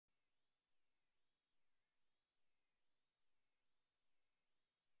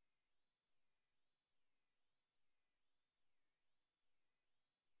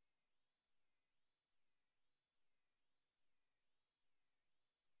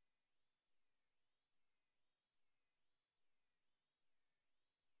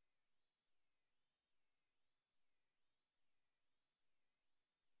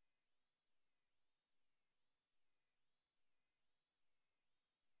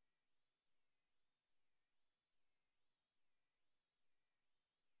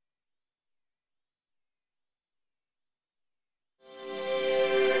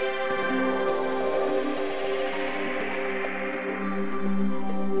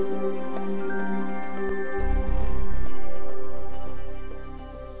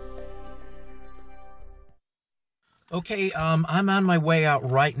Okay, I'm on my way out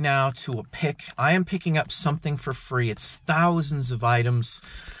right now to a pick. I am picking up something for free. It's thousands of items.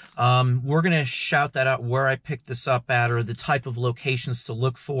 We're going to shout that out where I picked this up at or the type of locations to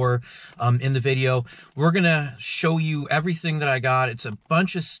look for in the video. We're going to show you everything that I got. It's a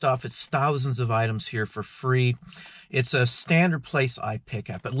bunch of stuff. It's thousands of items here for free. It's a standard place I pick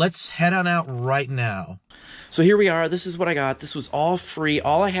at, but let's head on out right now. So here we are. This is what I got. This was all free.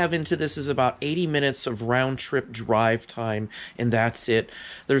 All I have into this is about 80 minutes of round-trip drive time, and that's it.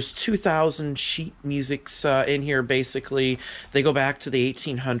 There's 2,000 sheet musics in here, basically. They go back to the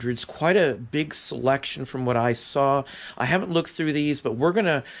 1800s. Quite a big selection from what I saw. I haven't looked through these, but we're going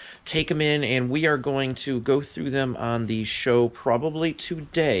to take them in, and we are going to go through them on the show probably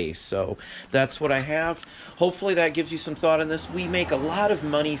today. So that's what I have. Hopefully that gives you some thought on this. We make a lot of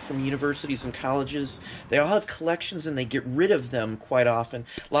money from universities and colleges. They all have collections and they get rid of them quite often.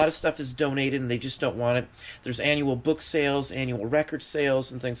 A lot of stuff is donated and they just don't want it. There's annual book sales, annual record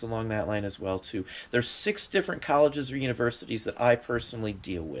sales, and things along that line as well too. There's 6 different colleges or universities that I personally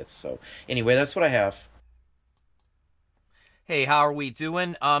deal with. So anyway, that's what I have. Hey, how are we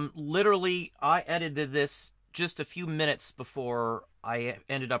doing? Literally, I edited this just a few minutes before I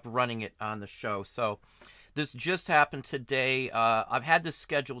ended up running it on the show. So this just happened today. I've had this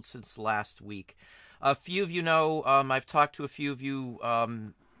scheduled since last week. A few of you know, I've talked to a few of you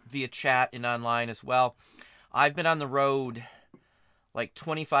via chat and online as well. I've been on the road like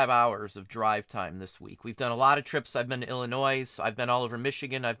 25 hours of drive time this week. We've done a lot of trips. I've been to Illinois. I've been all over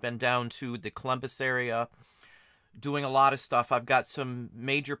Michigan. I've been down to the Columbus area doing a lot of stuff. I've got some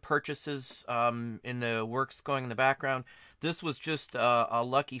major purchases in the works going in the background. This was just a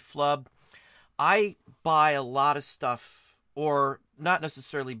lucky flub. I buy a lot of stuff, or not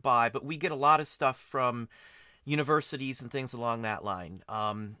necessarily buy, but we get a lot of stuff from universities and things along that line.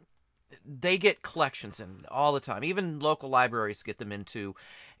 They get collections in all the time. Even local libraries get them into,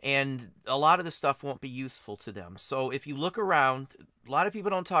 and a lot of the stuff won't be useful to them. So if you look around, a lot of people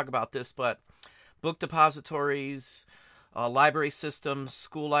don't talk about this, but book depositories, library systems,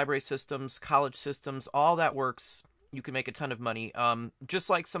 school library systems, college systems, all that works. You can make a ton of money. Just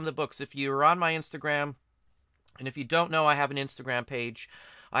like some of the books. If you're on my Instagram, and if you don't know, I have an Instagram page.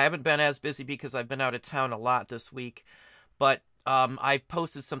 I haven't been as busy because I've been out of town a lot this week. But I've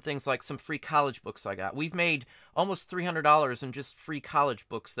posted some things like some free college books I got. We've made almost $300 in just free college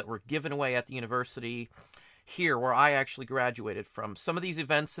books that were given away at the university here where I actually graduated from. Some of these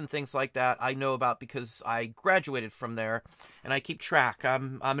events and things like that I know about because I graduated from there and I keep track.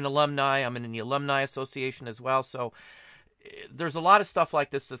 I'm an alumni. I'm in the Alumni Association as well. So there's a lot of stuff like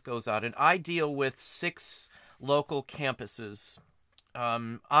this that goes on. And I deal with 6 local campuses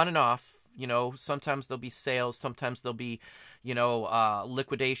on and off. You know, sometimes there'll be sales. Sometimes there'll be, you know,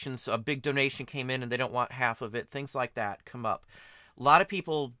 liquidations. A big donation came in and they don't want half of it. Things like that come up. A lot of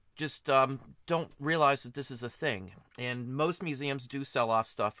people just don't realize that this is a thing. And most museums do sell off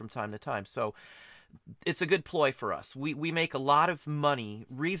stuff from time to time. So it's a good ploy for us. We make a lot of money,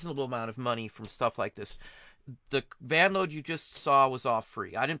 reasonable amount of money from stuff like this. The van load you just saw was all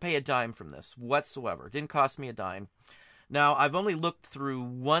free. I didn't pay a dime from this whatsoever. It didn't cost me a dime. Now, I've only looked through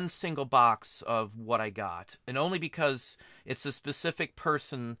one single box of what I got, and only because it's a specific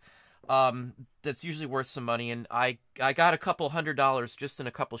person that's usually worth some money, and I got a couple $100 just in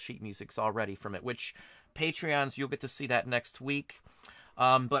a couple sheet musics already from it, which Patreons, you'll get to see that next week.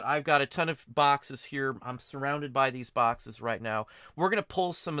 But I've got a ton of boxes here. I'm surrounded by these boxes right now. We're going to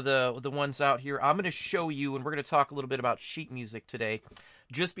pull some of the ones out here. I'm going to show you, and we're going to talk a little bit about sheet music today,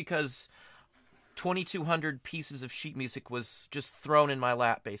 just because 2,200 pieces of sheet music was just thrown in my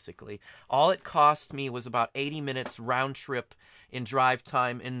lap, basically. All it cost me was about 80 minutes round trip in drive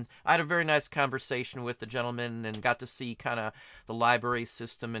time, and I had a very nice conversation with the gentleman and got to see kind of the library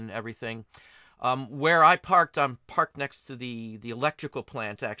system and everything. Where I parked, I'm parked next to the electrical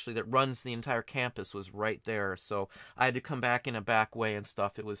plant, actually, that runs the entire campus was right there. So I had to come back in a back way and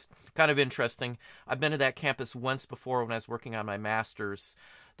stuff. It was kind of interesting. I've been to that campus once before when I was working on my master's.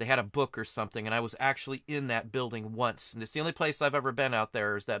 They had a book or something, and I was actually in that building once. And it's the only place I've ever been out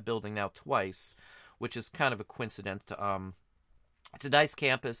there is that building now twice, which is kind of a coincidence. It's a nice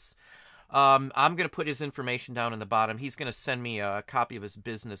campus. I'm going to put his information down in the bottom. He's going to send me a copy of his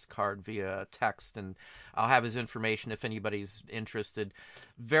business card via text, and I'll have his information if anybody's interested.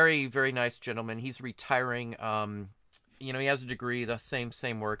 Very, very nice gentleman. He's retiring. You know, he has a degree, the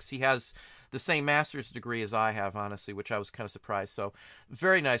same works. He has the same master's degree as I have, honestly, which I was kind of surprised. So,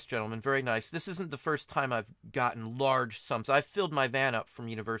 very nice gentleman, very nice. This isn't the first time I've gotten large sums. I've filled my van up from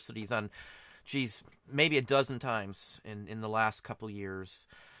universities on, geez, maybe a dozen times in the last couple years.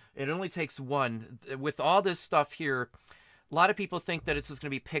 It only takes one. With all this stuff here, a lot of people think that it's just going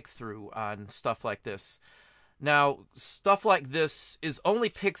to be picked through on stuff like this. Now, stuff like this is only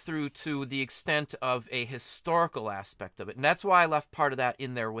picked through to the extent of a historical aspect of it. And that's why I left part of that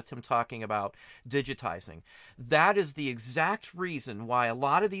in there with him talking about digitizing. That is the exact reason why a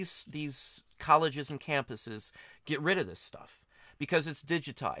lot of these colleges and campuses get rid of this stuff. Because it's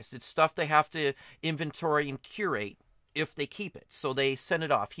digitized. It's stuff they have to inventory and curate if they keep it. So they send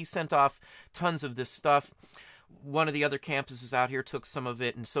it off. He sent off tons of this stuff. One of the other campuses out here took some of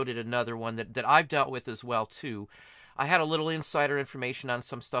it, and so did another one that I've dealt with as well, too. I had a little insider information on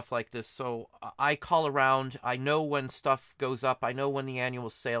some stuff like this, so I call around. I know when stuff goes up. I know when the annual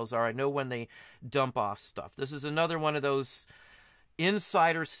sales are. I know when they dump off stuff. This is another one of those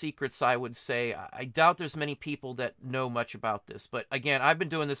insider secrets, I would say. I doubt there's many people that know much about this, but again, I've been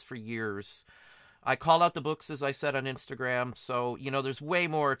doing this for years. I call out the books, as I said, on Instagram. So, there's way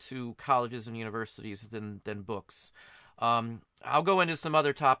more to colleges and universities than books. I'll go into some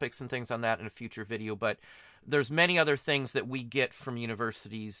other topics and things on that in a future video, but there's many other things that we get from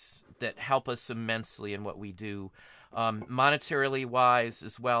universities that help us immensely in what we do, monetarily wise,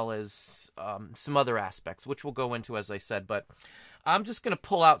 as well as some other aspects, which we'll go into, as I said. But I'm just going to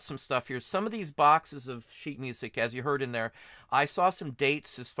pull out some stuff here. Some of these boxes of sheet music, as you heard in there, I saw some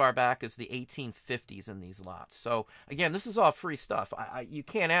dates as far back as the 1850s in these lots. So, again, this is all free stuff. You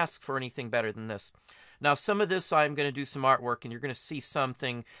can't ask for anything better than this. Now, some of this I'm going to do some artwork, and you're going to see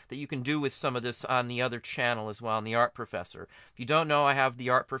something that you can do with some of this on the other channel as well, on the Art Professor. If you don't know, I have the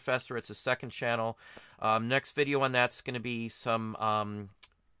Art Professor. It's a second channel. Next video on that's going to be some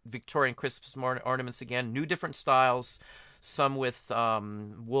Victorian Christmas ornaments again, new different styles. Some with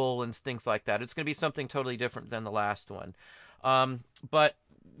wool and things like that. It's going to be something totally different than the last one. But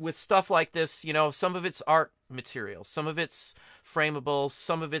with stuff like this, some of it's art material. Some of it's frameable.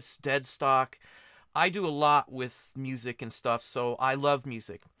 Some of it's dead stock. I do a lot with music and stuff, so I love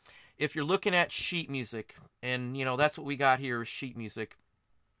music. If you're looking at sheet music, and, that's what we got here is sheet music.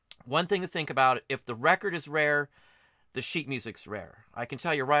 One thing to think about, if the record is rare, the sheet music's rare. I can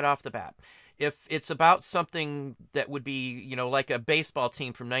tell you right off the bat. If it's about something that would be, like a baseball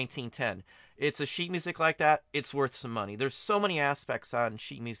team from 1910, it's a sheet music like that, it's worth some money. There's so many aspects on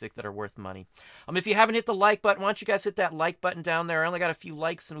sheet music that are worth money. If you haven't hit the like button, why don't you guys hit that like button down there? I only got a few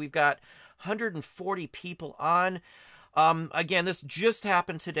likes, and we've got 140 people on. Again, this just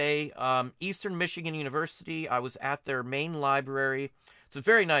happened today. Eastern Michigan University, I was at their main library. It's a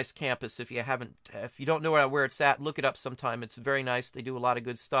very nice campus. If you don't know where it's at, look it up sometime. It's very nice. They do a lot of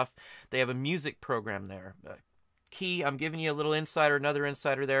good stuff. They have a music program there. Key, I'm giving you a little insider, another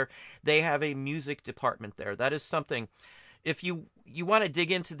insider there. They have a music department there. That is something. If you want to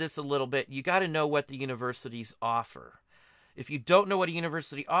dig into this a little bit, you got to know what the universities offer. If you don't know what a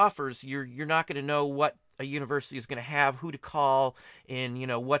university offers, you're not going to know what a university is going to have, who to call, and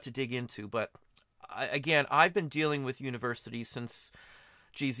what to dig into. But again, I've been dealing with universities since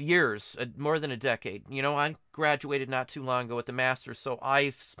years, more than a decade. I graduated not too long ago with a master's, so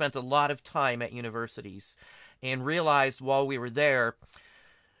I've spent a lot of time at universities and realized while we were there,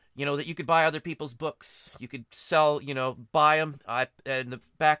 that you could buy other people's books. You could sell, buy them.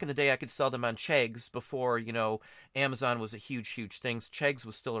 Back in the day, I could sell them on Chegs before, Amazon was a huge thing. Chegs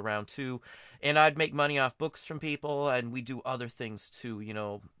was still around too. And I'd make money off books from people, and we do other things too,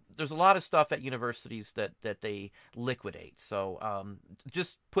 There's a lot of stuff at universities that they liquidate. So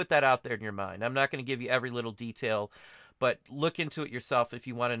just put that out there in your mind. I'm not going to give you every little detail, but look into it yourself if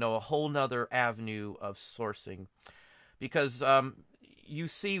you want to know a whole nother avenue of sourcing. Because you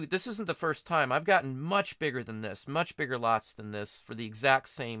see, this isn't the first time. I've gotten much bigger than this, much bigger lots than this for the exact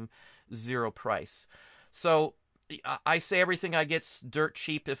same zero price. So I say everything I get's dirt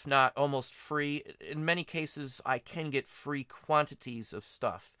cheap, if not almost free. In many cases, I can get free quantities of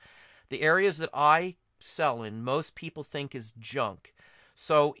stuff. The areas that I sell in, most people think is junk.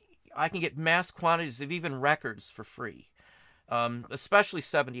 So I can get mass quantities of even records for free, especially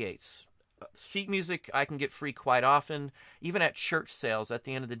 78s. Sheet music I can get free quite often. Even at church sales, at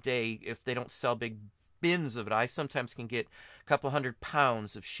the end of the day, if they don't sell big bins of it, I sometimes can get a couple 100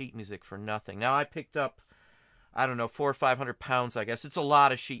 pounds of sheet music for nothing. Now, I picked up, I don't know, 400 or 500 pounds, I guess. It's a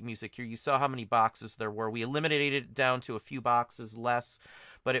lot of sheet music here. You saw how many boxes there were. We eliminated it down to a few boxes less,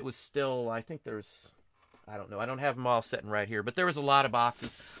 but it was still, I think there's, I don't know. I don't have them all sitting right here, but there was a lot of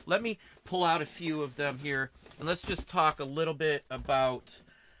boxes. Let me pull out a few of them here, and let's just talk a little bit about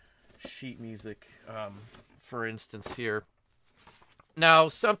sheet music, for instance, here. Now,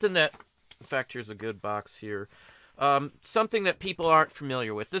 something that, in fact, here's a good box here. Something that people aren't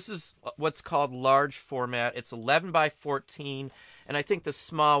familiar with. This is what's called large format. It's 11 by 14, and I think the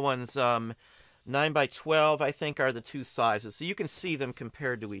small ones, 9 by 12, I think, are the two sizes. So you can see them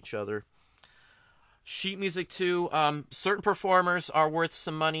compared to each other. Sheet music, too. Certain performers are worth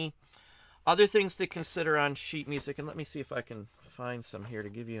some money. Other things to consider on sheet music, and let me see if I can find some here to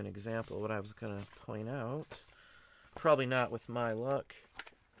give you an example of what I was going to point out. Probably not with my luck.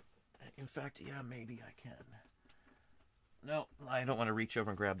 In fact, yeah, maybe I can. No, I don't want to reach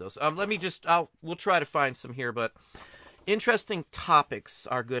over and grab those. We'll try to find some here, but interesting topics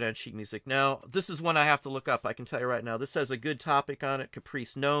are good on sheet music. Now, this is one I have to look up. I can tell you right now. This has a good topic on it,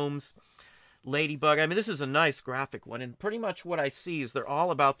 Caprice Gnomes, Ladybug. I mean, this is a nice graphic one, and pretty much what I see is they're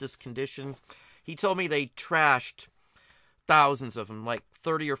all about this condition. He told me they trashed thousands of them, like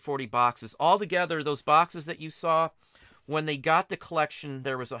 30 or 40 boxes. Altogether, those boxes that you saw, when they got the collection,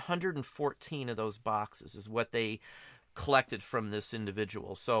 there was 114 of those boxes is what they collected from this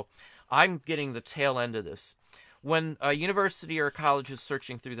individual. So I'm getting the tail end of this. When a university or a college is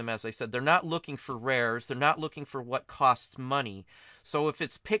searching through them, as I said, they're not looking for rares. They're not looking for what costs money. So if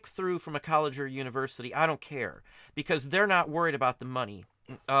it's picked through from a college or university, I don't care, because they're not worried about the money.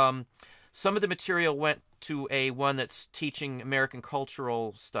 Some of the material went to one that's teaching American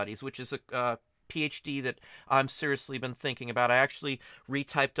cultural studies, which is a PhD that I'm seriously been thinking about. I actually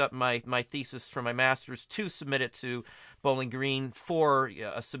retyped up my thesis for my master's to submit it to Bowling Green for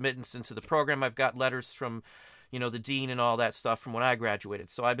a submittance into the program. I've got letters from, the dean and all that stuff from when I graduated.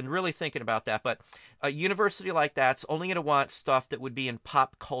 So I've been really thinking about that. But a university like that's only going to want stuff that would be in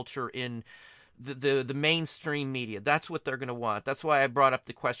pop culture, in the mainstream media. That's what they're going to want. That's why I brought up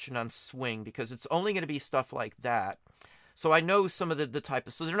the question on swing, because it's only going to be stuff like that. So I know some of the type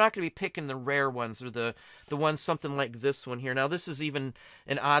of, so they're not going to be picking the rare ones, or the ones something like this one here. Now this is even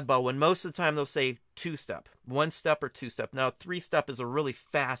an oddball one. Most of the time they'll say 2-step, 1-step or 2-step. Now 3-step is a really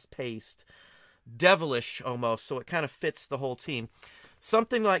fast-paced, devilish almost, so it kind of fits the whole team.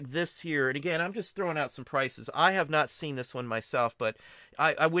 Something like this here, and again, I'm just throwing out some prices. I have not seen this one myself, but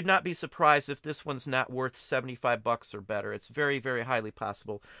I would not be surprised if this one's not worth $75 or better. It's very, very highly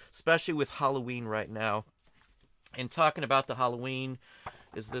possible, especially with Halloween right now. And talking about the Halloween,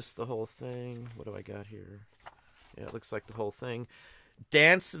 is this the whole thing? What do I got here? Yeah, it looks like the whole thing.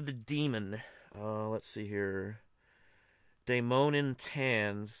 Dance of the Demon. Let's see here. Daemonen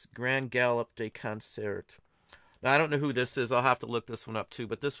Tanz, Grand Galop de Concert. Now, I don't know who this is. I'll have to look this one up, too.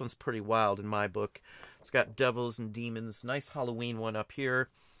 But this one's pretty wild in my book. It's got devils and demons. Nice Halloween one up here.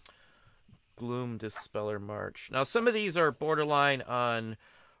 Gloom Dispeller March. Now, some of these are borderline on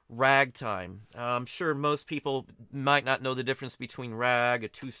ragtime. I'm sure most people might not know the difference between rag, a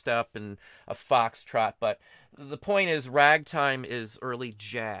 2-step, and a foxtrot, but the point is ragtime is early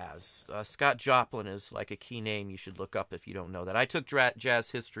jazz. Scott Joplin is like a key name you should look up if you don't know that. I took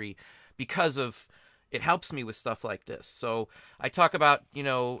jazz history because of it helps me with stuff like this. So I talk about,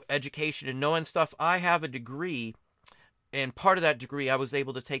 education and knowing stuff. I have a degree, and part of that degree I was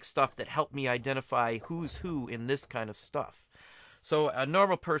able to take stuff that helped me identify who's who in this kind of stuff. So a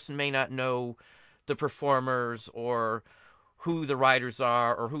normal person may not know the performers or who the writers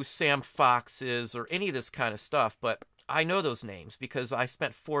are or who Sam Fox is or any of this kind of stuff, but I know those names because I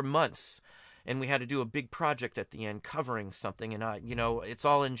spent 4 months and we had to do a big project at the end covering something, and it's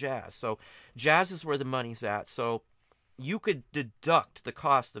all in jazz. So jazz is where the money's at. So you could deduct the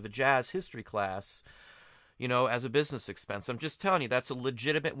cost of a jazz history class, as a business expense. I'm just telling you, that's a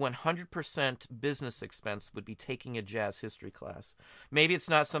legitimate 100% business expense would be taking a jazz history class. Maybe it's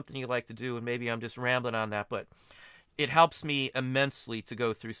not something you like to do, and maybe I'm just rambling on that, but it helps me immensely to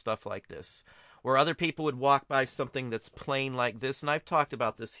go through stuff like this, where other people would walk by something that's plain like this, and I've talked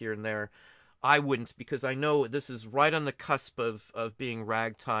about this here and there. I wouldn't, because I know this is right on the cusp of being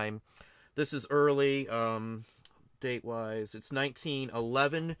ragtime. This is early, date-wise. It's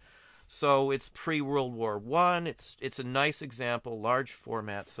 1911. So it's pre-World War I. It's a nice example, large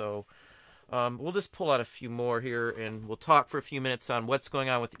format. So we'll just pull out a few more here, and we'll talk for a few minutes on what's going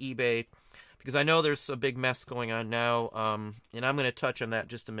on with eBay, because I know there's a big mess going on now, and I'm going to touch on that in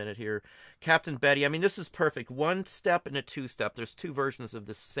just a minute here. Captain Betty, I mean, this is perfect. 1-step and a 2-step. There's 2 versions of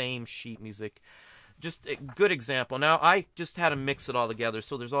the same sheet music. Just a good example. Now, I just had to mix it all together,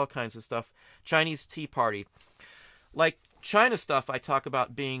 so there's all kinds of stuff. Chinese Tea Party. Like China stuff, I talk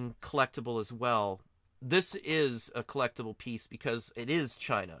about being collectible as well. This is a collectible piece because it is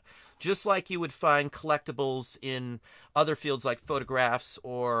China. Just like you would find collectibles in other fields like photographs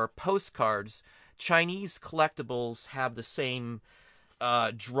or postcards, Chinese collectibles have the same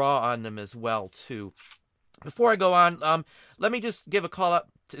draw on them as well, too. Before I go on, let me just give a call out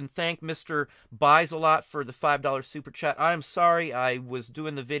and thank Mr. Buys a Lot for the $5 super chat. I'm sorry, I was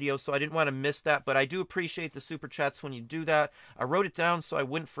doing the video, so I didn't want to miss that, but I do appreciate the super chats when you do that. I wrote it down so I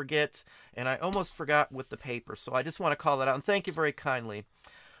wouldn't forget, and I almost forgot with the paper, so I just want to call that out, and thank you very kindly.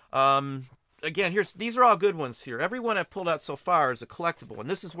 Again, these are all good ones here. Every one I've pulled out so far is a collectible, and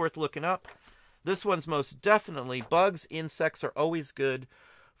this is worth looking up. This one's most definitely Bugs, Insects Are Always Good,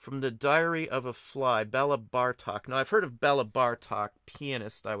 from the Diary of a Fly, Bella Bartok. Now, I've heard of Bella Bartok,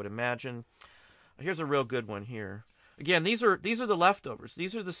 pianist, I would imagine. Here's a real good one here. Again, these are the leftovers.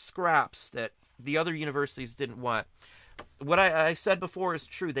 These are the scraps that the other universities didn't want. What I said before is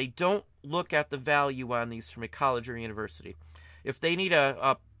true. They don't look at the value on these from a college or university. If they need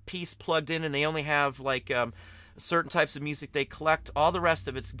a piece plugged in and they only have like certain types of music they collect, all the rest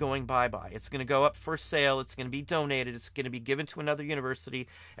of it's going bye-bye. It's going to go up for sale. It's going to be donated. It's going to be given to another university.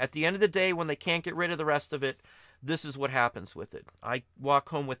 At the end of the day, when they can't get rid of the rest of it, this is what happens with it. I walk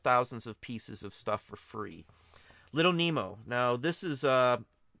home with thousands of pieces of stuff for free. Little Nemo. Now, this is a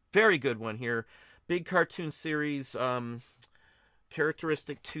very good one here. Big cartoon series,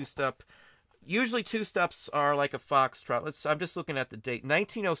 characteristic two-step. Usually two-steps are like a foxtrot. I'm just looking at the date.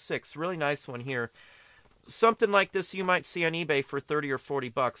 1906, really nice one here. Something like this you might see on eBay for 30 or 40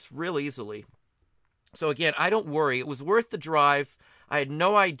 bucks real easily. So again, I don't worry. It was worth the drive. I had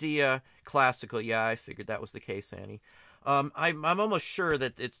no idea. Classical. Yeah, I figured that was the case, Annie. I'm almost sure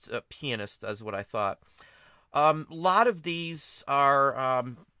that it's a pianist, is what I thought. A lot of these are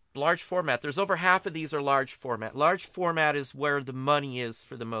large format. There's over half of these are large format. Large format is where the money is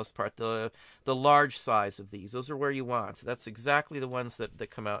for the most part. The large size of these. Those are where you want. That's exactly the ones that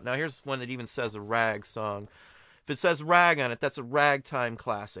come out. Now here's one that even says a rag song. If it says rag on it, that's a ragtime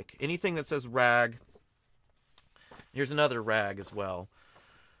classic. Anything that says rag. Here's another rag as well.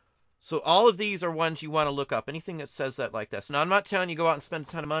 So all of these are ones you want to look up. Anything that says that like this. Now I'm not telling you go out and spend a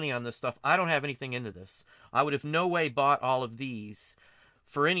ton of money on this stuff. I don't have anything into this. I would have no way bought all of these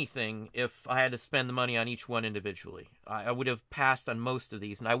for anything if I had to spend the money on each one individually. I would have passed on most of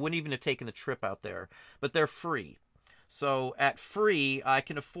these, and I wouldn't even have taken the trip out there. But they're free. So at free, I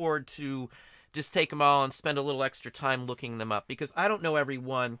can afford to just take them all and spend a little extra time looking them up, because I don't know every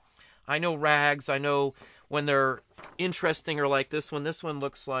one. I know rags. I know when they're interesting or like this one. This one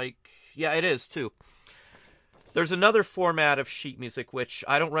looks like, yeah, it is too. There's another format of sheet music, which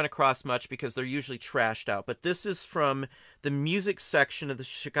I don't run across much because they're usually trashed out. But this is from the music section of the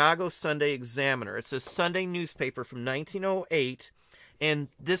Chicago Sunday Examiner. It's a Sunday newspaper from 1908, and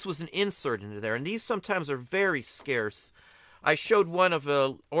this was an insert into there. And these sometimes are very scarce. I showed one of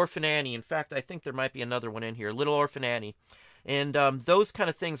Orphan Annie. In fact, I think there might be another one in here, Little Orphan Annie. And those kind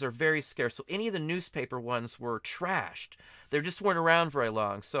of things are very scarce. So any of the newspaper ones were trashed. They just weren't around very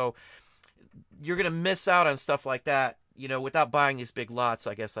long. So you're going to miss out on stuff like that, you know, without buying these big lots,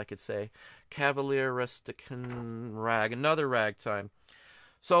 I guess I could say. Cavalier Rustican Rag, another ragtime.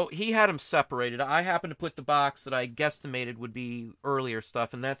 So he had them separated. I happened to put the box that I guesstimated would be earlier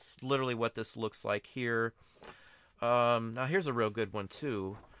stuff, and that's literally what this looks like here. Now here's a real good one,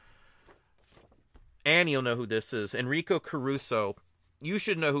 too. Annie will know who this is. Enrico Caruso. You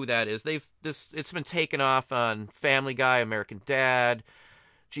should know who that is. It's been taken off on Family Guy, American Dad.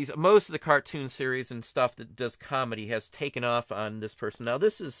 Geez, most of the cartoon series and stuff that does comedy has taken off on this person. Now,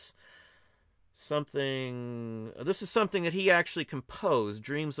 this is something that he actually composed,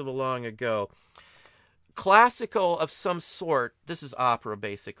 Dreams of a Long Ago. Classical of some sort. This is opera,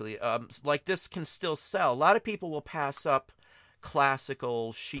 basically. Like this can still sell. A lot of people will pass up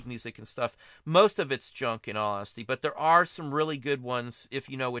classical sheet music and stuff. Most of it's junk, in all honesty, but there are some really good ones if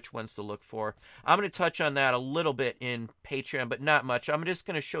you know which ones to look for. I'm going to touch on that a little bit in Patreon, but not much. I'm just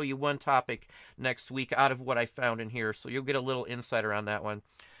going to show you one topic next week out of what I found in here, so you'll get a little insight around that one.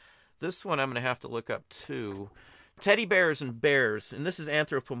 This one I'm going to have to look up too. Teddy bears and bears, and this is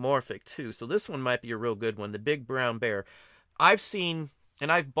anthropomorphic too, so this one might be a real good one. The Big Brown Bear. I've seen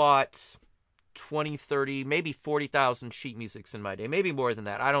and I've bought 20, 30, maybe 40,000 sheet musics in my day. Maybe more than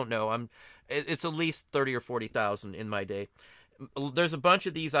that. I don't know. It's at least 30 or 40,000 in my day. There's a bunch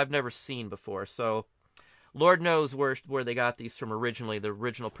of these I've never seen before. So Lord knows where they got these from originally, the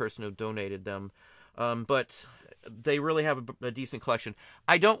original person who donated them. But they really have a decent collection.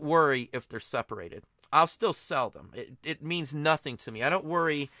 I don't worry if they're separated. I'll still sell them. It means nothing to me. I don't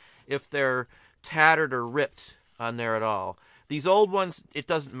worry if they're tattered or ripped on there at all. These old ones, it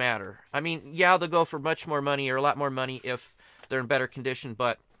doesn't matter. I mean, yeah, they'll go for much more money or a lot more money if they're in better condition,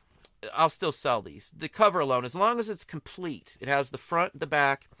 but I'll still sell these. The cover alone, as long as it's complete, it has the front, the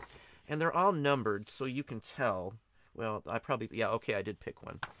back, and they're all numbered so you can tell. Well, yeah, okay, I did pick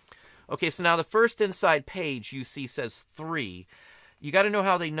one. Okay, so now the first inside page you see says 3. you got to know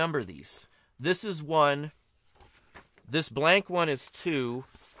how they number these. This is 1. This blank one is 2.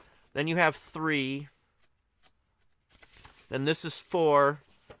 Then you have 3. Then this is 4,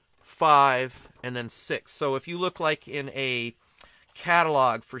 5, and then 6. So if you look like in a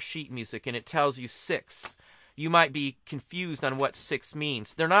catalog for sheet music and it tells you 6, you might be confused on what 6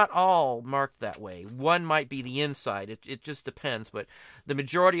 means. They're not all marked that way. 1 might be the inside. It just depends. But the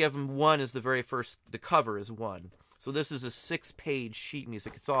majority of them, 1 is the very first. The cover is 1. So this is a 6-page sheet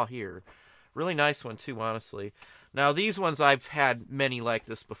music. It's all here. Really nice one too, honestly. Now these ones, I've had many like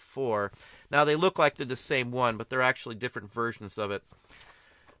this before. Now they look like they're the same one, but they're actually different versions of it.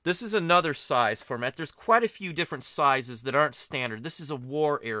 This is another size format. There's quite a few different sizes that aren't standard. This is a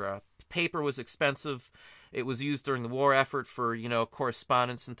war era. Paper was expensive. It was used during the war effort for, you know,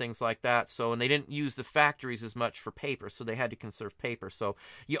 correspondence and things like that. So, and they didn't use the factories as much for paper, so they had to conserve paper. So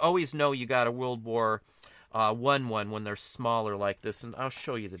you always know you got a World War I one when they're smaller like this. And I'll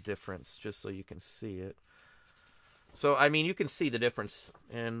show you the difference just so you can see it. So, I mean, you can see the difference.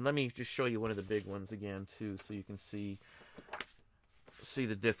 And let me just show you one of the big ones again, too, so you can see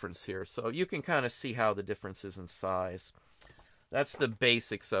the difference here. So you can kind of see how the difference is in size. That's the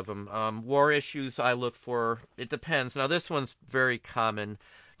basics of them. War issues I look for, it depends. Now this one's very common.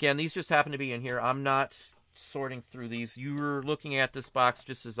 Again, these just happen to be in here. I'm not sorting through these. You're looking at this box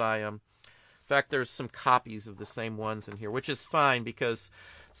just as I am. In fact, there's some copies of the same ones in here, which is fine because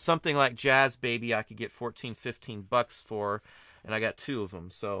something like Jazz Baby I could get 14, 15 bucks for, and I got 2 of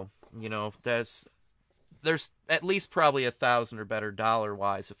them. So, you know, there's at least probably 1,000 or better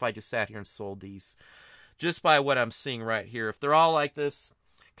dollar-wise if I just sat here and sold these. Just by what I'm seeing right here. If they're all like this,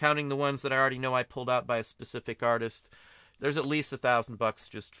 counting the ones that I already know I pulled out by a specific artist, there's at least 1,000 bucks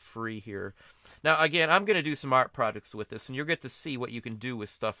just free here. Now, again, I'm going to do some art projects with this, and you'll get to see what you can do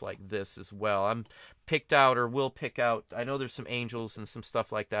with stuff like this as well. I'm picked out, or will pick out, I know there's some angels and some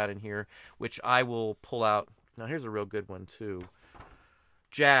stuff like that in here, which I will pull out. Now, here's a real good one, too.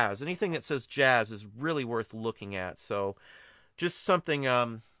 Jazz. Anything that says jazz is really worth looking at. So, just something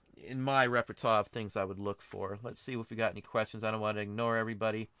in my repertoire of things I would look for. Let's see if we got any questions. I don't want to ignore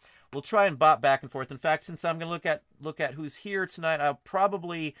everybody. We'll try and bop back and forth. In fact, since I'm going to look at who's here tonight, I'll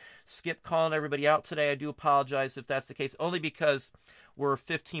probably skip calling everybody out today. I do apologize if that's the case, only because we're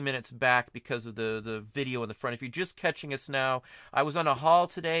 15 minutes back because of the video in the front. If you're just catching us now, I was on a haul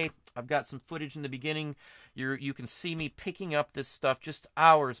today. I've got some footage in the beginning. You can see me picking up this stuff just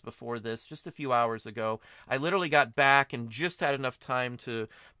hours before this, just a few hours ago. I literally got back and just had enough time to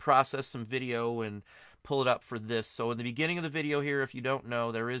process some video and pull it up for this. So in the beginning of the video here, if you don't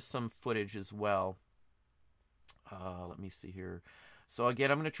know, there is some footage as well. Let me see here. So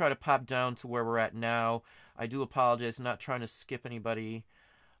again, I'm going to try to pop down to where we're at now. I do apologize. I'm not trying to skip anybody.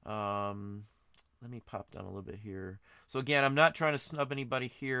 Let me pop down a little bit here. So again, I'm not trying to snub anybody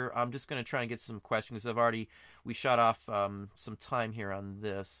here. I'm just going to try and get some questions. We shot off some time here on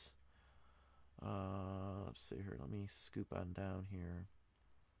this. Let's see here. Let me scoop on down here.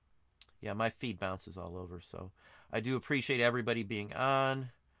 Yeah, my feed bounces all over, so I do appreciate everybody being on.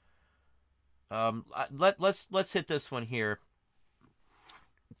 Let's hit this one here.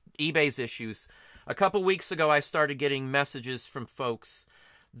 eBay's issues. A couple weeks ago, I started getting messages from folks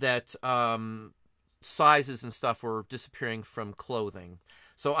that sizes and stuff were disappearing from clothing.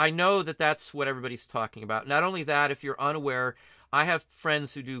 So I know that that's what everybody's talking about. Not only that, if you're unaware, I have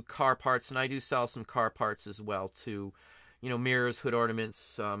friends who do car parts, and I do sell some car parts as well too. You know, mirrors, hood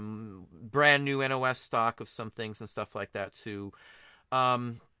ornaments, brand new NOS stock of some things and stuff like that too.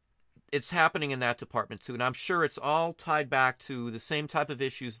 It's happening in that department too, and I'm sure it's all tied back to the same type of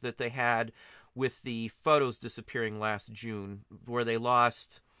issues that they had with the photos disappearing last June, where they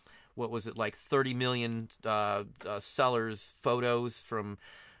lost, what was it, like 30 million sellers' photos from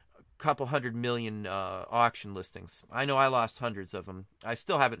a couple 100 million auction listings. I know I lost hundreds of them. I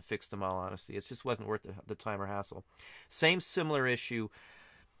still haven't fixed them all, honestly. It just wasn't worth the time or hassle. Same similar issue.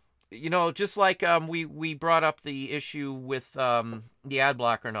 You know, just like we brought up the issue with the ad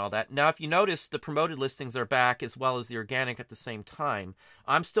blocker and all that. Now, if you notice, the promoted listings are back as well as the organic at the same time.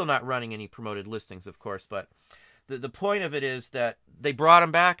 I'm still not running any promoted listings, of course, but the point of it is that they brought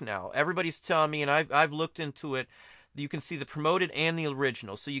them back now. Everybody's telling me, and I've looked into it, you can see the promoted and the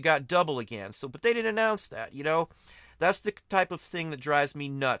original. So you got double again. So, but they didn't announce that, you know. That's the type of thing that drives me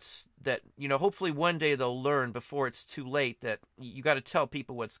nuts, that, you know, hopefully one day they'll learn before it's too late that you got to tell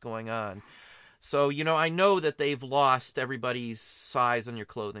people what's going on. So, you know, I know that they've lost everybody's size on your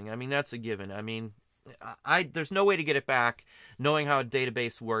clothing. I mean, that's a given. I mean, there's no way to get it back knowing how a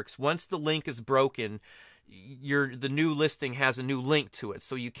database works. Once the link is broken, the new listing has a new link to it,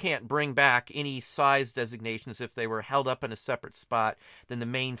 so you can't bring back any size designations if they were held up in a separate spot than the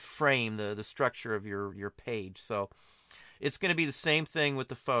main frame, the structure of your page. So it's going to be the same thing with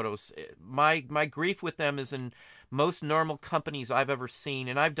the photos. My grief with them is in most normal companies I've ever seen,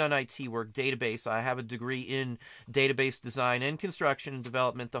 and I've done IT work, database. I have a degree in database design and construction and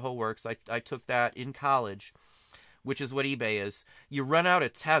development, the whole works. I took that in college, which is what eBay is. You run out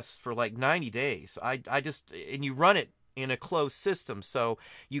of tests for like 90 days. And you run it in a closed system, so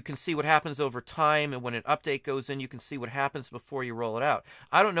you can see what happens over time, and when an update goes in, you can see what happens before you roll it out.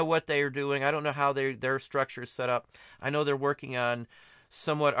 I don't know what they are doing. I don't know how their structure is set up. I know they're working on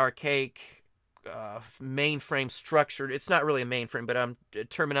somewhat archaic mainframe structure. It's not really a mainframe, but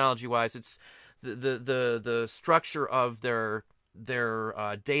terminology-wise, it's the structure of their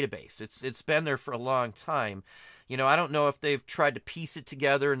database. It's been there for a long time. You know, I don't know if they've tried to piece it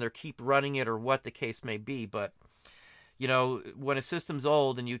together and they keep running it or what the case may be, but, you know, when a system's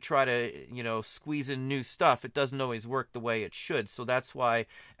old and you try to, you know, squeeze in new stuff, it doesn't always work the way it should. So that's why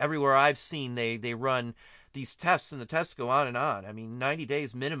everywhere I've seen they run these tests, and the tests go on and on. I mean, 90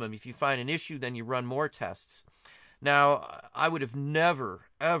 days minimum. If you find an issue, then you run more tests. Now, I would have never,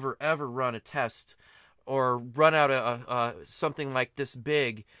 ever, ever run a test or run out something like this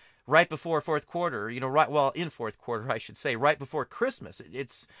big right before fourth quarter, you know, in fourth quarter, I should say, right before Christmas.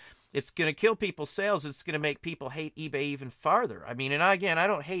 It's going to kill people's sales. It's going to make people hate eBay even farther. I mean, and again, I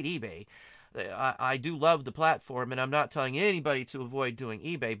don't hate eBay. I do love the platform, and I'm not telling anybody to avoid doing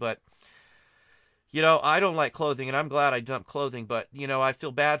eBay, but, you know, I don't like clothing, and I'm glad I dumped clothing, but, you know, I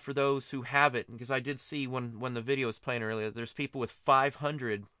feel bad for those who have it, because I did see when the video was playing earlier, there's people with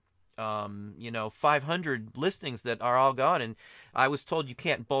 500 listings that are all gone, and I was told you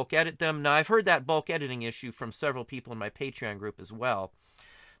can't bulk edit them. Now, I've heard that bulk editing issue from several people in my Patreon group as well,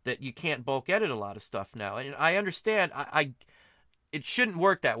 that you can't bulk edit a lot of stuff now, and I understand. It shouldn't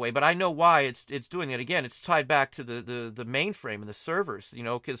work that way, but I know why it's doing it. Again, it's tied back to the mainframe and the servers, you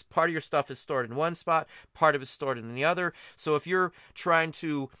know, because part of your stuff is stored in one spot, part of it's stored in the other. So if you're trying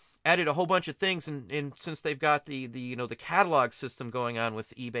to edit a whole bunch of things, and since they've got the catalog system going on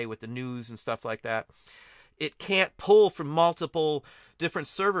with eBay with the news and stuff like that, it can't pull from multiple different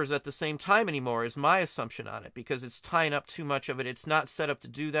servers at the same time anymore, is my assumption on it, because it's tying up too much of it. It's not set up to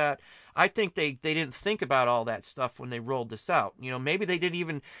do that. I think they didn't think about all that stuff when they rolled this out. You know, maybe they didn't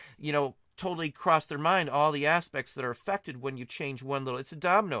even, you know, totally cross their mind all the aspects that are affected when you change one little. It's a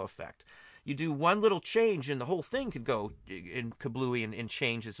domino effect. You do one little change and the whole thing could go in kablooey and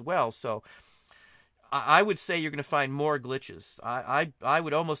change as well. So I would say you're going to find more glitches. I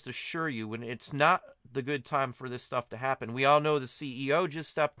would almost assure you, when it's not the good time for this stuff to happen. We all know the CEO just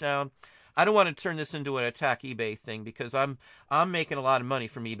stepped down. I don't want to turn this into an attack eBay thing, because I'm making a lot of money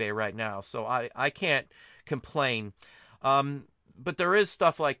from eBay right now, so I can't complain. But there is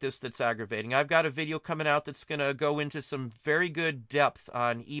stuff like this that's aggravating. I've got a video coming out that's going to go into some very good depth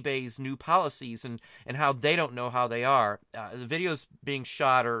on eBay's new policies and how they don't know how they are. The video's being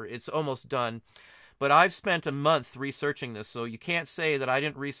shot, or it's almost done. But I've spent a month researching this, so you can't say that I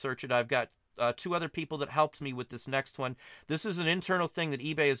didn't research it. I've got 2 other people that helped me with this next one. This is an internal thing that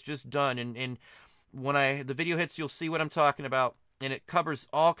eBay has just done, and when the video hits, you'll see what I'm talking about, and it covers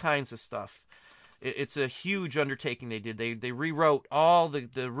all kinds of stuff. It's a huge undertaking they did. They rewrote all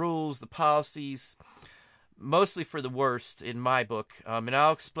the rules, the policies, mostly for the worst in my book, and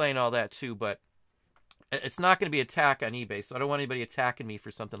I'll explain all that too, but it's not going to be an attack on eBay, so I don't want anybody attacking me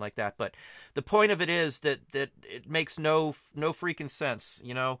for something like that. But the point of it is that it makes no freaking sense.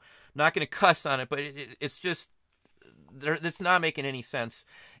 You know, not going to cuss on it, but it's just, it's not making any sense.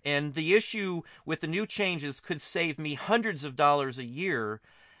 And the issue with the new changes could save me hundreds of dollars a year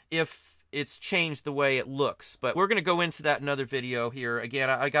if it's changed the way it looks. But we're going to go into that in another video here. Again,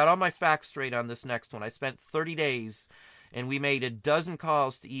 I got all my facts straight on this next one. I spent 30 days and we made a dozen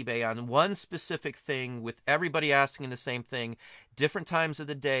calls to eBay on one specific thing, with everybody asking the same thing, different times of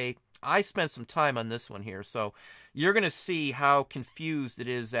the day. I spent some time on this one here, so you're going to see how confused it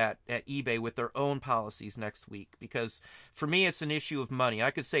is at eBay with their own policies next week, because for me it's an issue of money.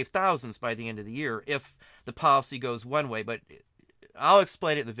 I could save thousands by the end of the year if the policy goes one way, but I'll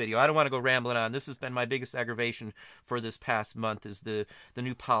explain it in the video. I don't want to go rambling on. This has been my biggest aggravation for this past month, is the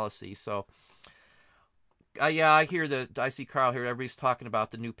new policy. So yeah, I see Carl here. Everybody's talking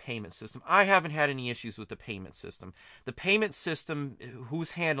about the new payment system. I haven't had any issues with the payment system. The payment system,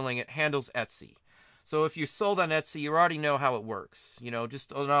 who's handling it, handles Etsy. So if you're sold on Etsy, you already know how it works. You know,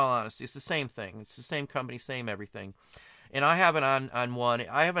 just in all honesty, it's the same thing. It's the same company, same everything. And I have it on one.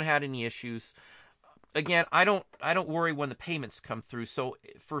 I haven't had any issues. Again, I don't worry when the payments come through. So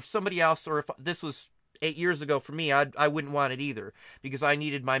for somebody else, or if this was 8 years ago for me, I wouldn't want it either, because I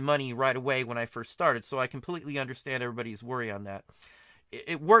needed my money right away when I first started. So I completely understand everybody's worry on that.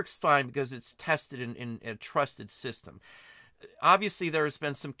 It works fine because it's tested in a trusted system. Obviously, there's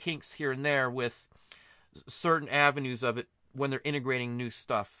been some kinks here and there with certain avenues of it when they're integrating new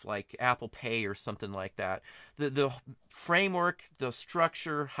stuff like Apple Pay or something like that. The framework, the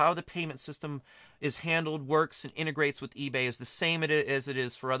structure, how the payment system is handled, works, and integrates with eBay is the same as it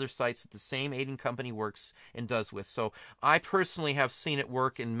is for other sites that the same aiding company works and does with. So I personally have seen it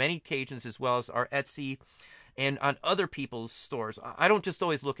work in many occasions, as well as our Etsy and on other people's stores. I don't just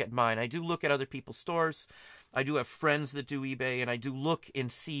always look at mine. I do look at other people's stores. I do have friends that do eBay, and I do look and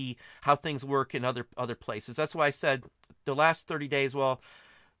see how things work in other places. That's why I said the last 30 days, well,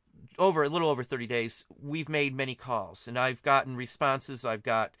 a little over 30 days, we've made many calls, and I've gotten responses. I've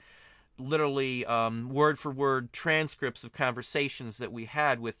got literally word-for-word transcripts of conversations that we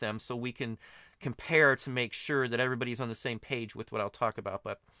had with them, so we can compare to make sure that everybody's on the same page with what I'll talk about.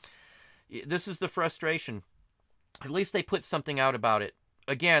 But this is the frustration. At least they put something out about it.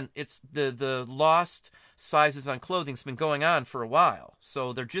 Again, it's the lost sizes on clothing's been going on for a while.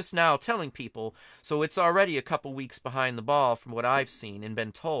 So they're just now telling people. So it's already a couple weeks behind the ball from what I've seen and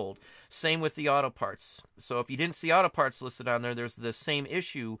been told. Same with the auto parts. So if you didn't see auto parts listed on there, there's the same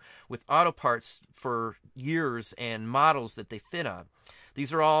issue with auto parts for years and models that they fit on.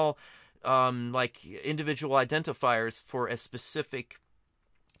 These are all like individual identifiers for a specific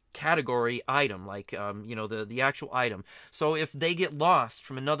category item, like the actual item. So if they get lost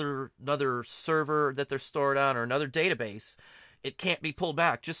from another server that they're stored on or another database, it can't be pulled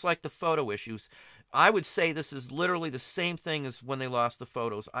back, just like the photo issues. I would say this is literally the same thing as when they lost the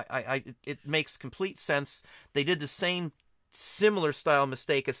photos. It makes complete sense. They did the same similar style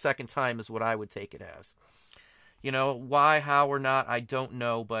mistake a second time is what I would take it as. Why, how, or not, I don't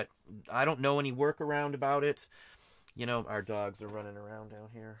know, but I don't know any workaround about it. Our dogs are running around down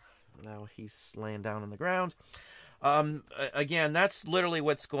here. Now he's laying down on the ground. Again, that's literally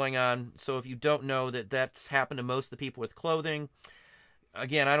what's going on. So if you don't know that's happened to most of the people with clothing,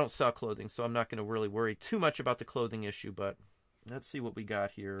 again, I don't sell clothing, so I'm not going to really worry too much about the clothing issue, but let's see what we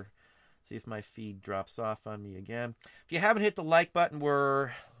got here. See if my feed drops off on me again. If you haven't hit the like button,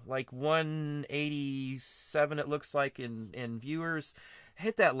 we're like 187, it looks like, in viewers.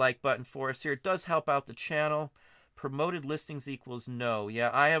 Hit that like button for us here. It does help out the channel. Promoted listings equals no.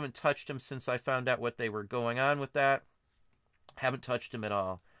 Yeah, I haven't touched them since I found out what they were going on with that. Haven't touched them at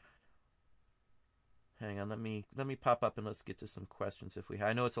all. Hang on, let me pop up and let's get to some questions if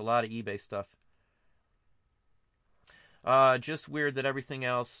I know it's a lot of eBay stuff. Just weird that everything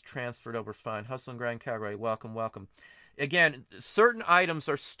else transferred over fine. Hustle and Grind Calgary, welcome. Again, certain items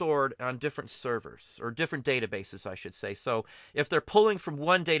are stored on different servers, or different databases, I should say. So if they're pulling from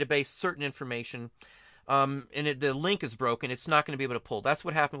one database certain information, and the link is broken, it's not going to be able to pull. That's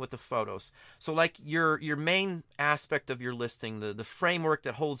what happened with the photos. So like your main aspect of your listing, the framework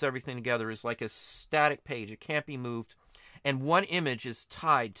that holds everything together is like a static page. It can't be moved. And one image is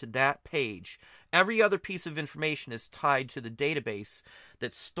tied to that page. Every other piece of information is tied to the database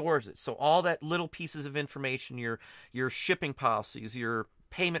that stores it. So all that little pieces of information, your shipping policies, your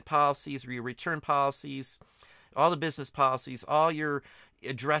payment policies, or your return policies, all the business policies, all your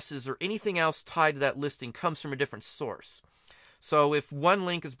addresses, or anything else tied to that listing comes from a different source. So if one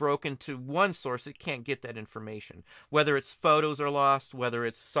link is broken to one source, it can't get that information. Whether it's photos are lost, whether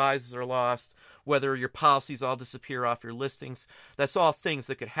it's sizes are lost, whether your policies all disappear off your listings, that's all things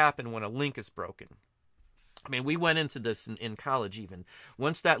that could happen when a link is broken. I mean, we went into this in college even.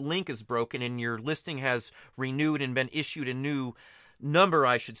 Once that link is broken and your listing has renewed and been issued a new number,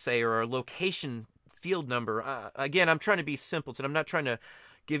 I should say, or a location field number. Again, I'm trying to be simpleton. I'm not trying to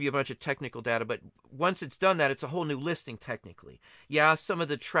give you a bunch of technical data, but once it's done that, it's a whole new listing technically. Yeah, some of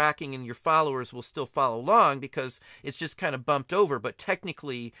the tracking and your followers will still follow along because it's just kind of bumped over, but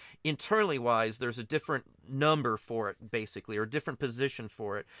technically, internally wise, there's a different number for it, basically, or a different position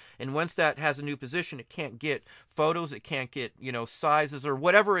for it. And once that has a new position, it can't get photos, it can't get, sizes, or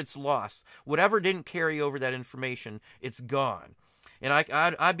whatever it's lost. Whatever didn't carry over that information, it's gone. And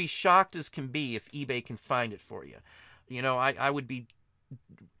I'd be shocked as can be if eBay can find it for you. I would be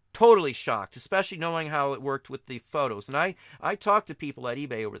totally shocked, especially knowing how it worked with the photos. And I talked to people at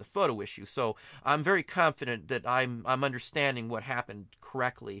eBay over the photo issue, so I'm very confident that I'm understanding what happened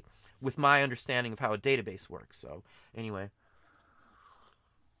correctly with my understanding of how a database works. So anyway.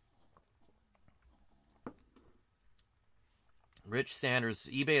 Rich Sanders,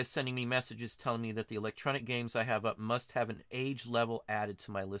 eBay is sending me messages telling me that the electronic games I have up must have an age level added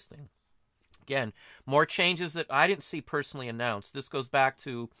to my listing. Again, more changes that I didn't see personally announced. This goes back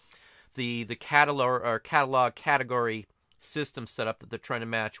to the catalog category system set up that they're trying to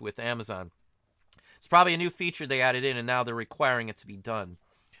match with Amazon. It's probably a new feature they added in, and now they're requiring it to be done.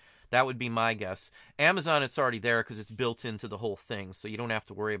 That would be my guess. Amazon, it's already there because it's built into the whole thing, so you don't have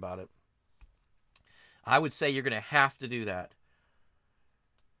to worry about it. I would say you're going to have to do that.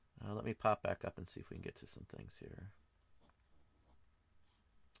 Let me pop back up and see if we can get to some things here.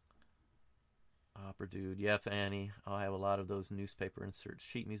 Opera Dude. Yep, Annie. I have a lot of those newspaper insert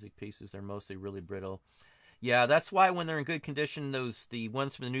sheet music pieces. They're mostly really brittle. Yeah, that's why when they're in good condition, the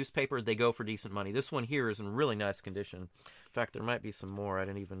ones from the newspaper, they go for decent money. This one here is in really nice condition. In fact, there might be some more. I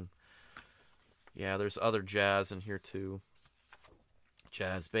didn't even... Yeah, there's other jazz in here too.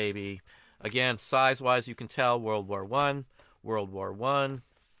 Jazz Baby. Again, size-wise, you can tell World War I. World War I.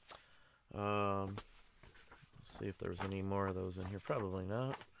 Let's see if there's any more of those in here. Probably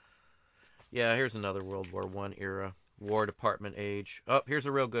not. Yeah, here's another World War I era. War Department age. Oh, here's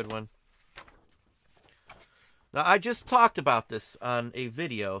a real good one. Now, I just talked about this on a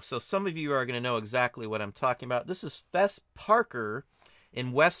video, so some of you are going to know exactly what I'm talking about. This is Fess Parker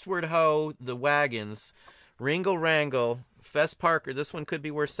in Westward Ho, The Wagons. Ringle Wrangle. Fess Parker. This one could be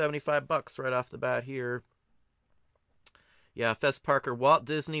worth $75 right off the bat here. Yeah, Fess Parker. Walt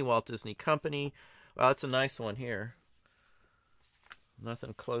Disney Company. Wow, that's a nice one here.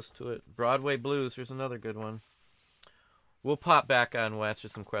 Nothing close to it. Broadway Blues. Here's another good one. We'll pop back on. We'll answer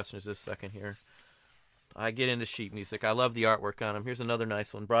some questions this second here. I get into sheet music. I love the artwork on them. Here's another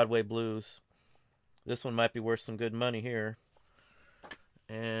nice one. Broadway Blues. This one might be worth some good money here.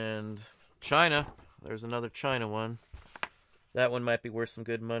 And China. There's another China one. That one might be worth some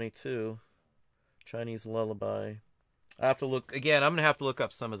good money too. Chinese Lullaby. I have to look, again, I'm going to have to look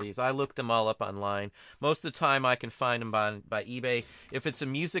up some of these. I look them all up online. Most of the time I can find them by eBay. If it's a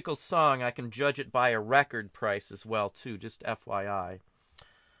musical song, I can judge it by a record price as well too, just FYI.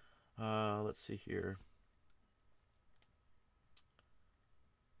 Let's see here.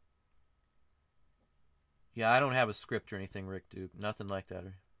 Yeah, I don't have a script or anything, Rick Duke. Nothing like that.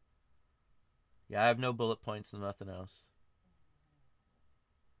 Yeah, I have no bullet points and nothing else.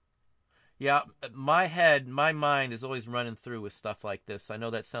 Yeah, my mind is always running through with stuff like this. I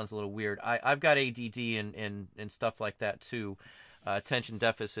know that sounds a little weird. I've got ADD and stuff like that too, attention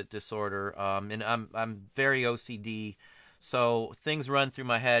deficit disorder, and I'm very OCD, so things run through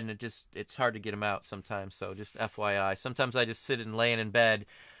my head and it's hard to get them out sometimes. So just FYI, sometimes I just sit and laying in bed,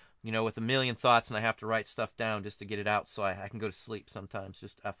 with a million thoughts, and I have to write stuff down just to get it out so I can go to sleep sometimes.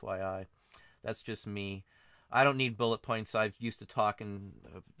 Just FYI, that's just me. I don't need bullet points. I've used to talking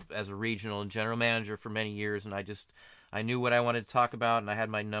as a regional and general manager for many years, and I knew what I wanted to talk about, and I had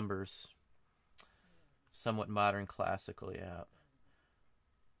my numbers. Somewhat modern classical, yeah.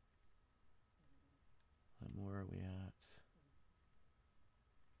 And where are we at?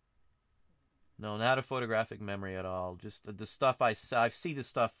 No, not a photographic memory at all. Just the stuff I've seen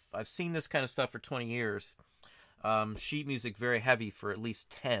this kind of stuff for 20 years. Sheet music very heavy for at least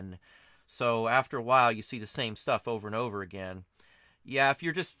 10. So after a while, you see the same stuff over and over again. Yeah, if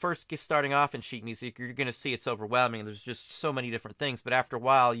you're just first starting off in sheet music, you're going to see it's overwhelming. There's just so many different things. But after a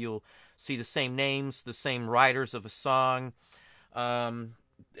while, you'll see the same names, the same writers of a song.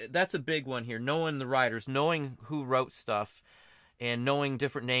 That's a big one here. Knowing the writers, knowing who wrote stuff, and knowing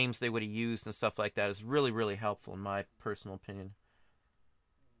different names they would have used and stuff like that is really, really helpful in my personal opinion.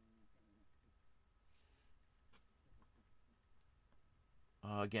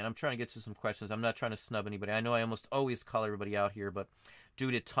 Again, I'm trying to get to some questions. I'm not trying to snub anybody. I know I almost always call everybody out here, but due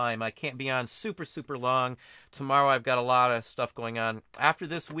to time, I can't be on super, super long. Tomorrow I've got a lot of stuff going on. After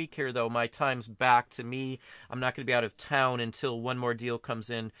this week here, though, my time's back to me. I'm not going to be out of town until one more deal comes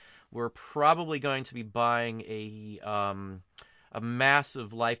in. We're probably going to be buying a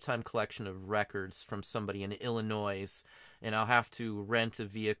massive lifetime collection of records from somebody in Illinois, and I'll have to rent a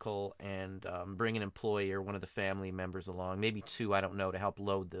vehicle and bring an employee or one of the family members along, maybe two, I don't know, to help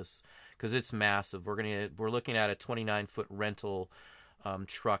load this because it's massive. We're looking at a 29-foot rental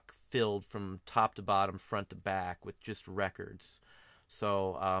truck filled from top to bottom, front to back with just records.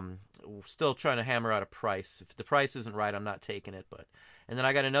 So we're still trying to hammer out a price. If the price isn't right, I'm not taking it. And then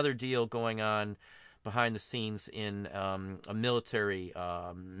I got another deal going on behind the scenes in a military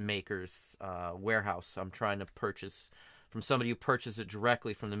maker's warehouse. I'm trying to purchase from somebody who purchased it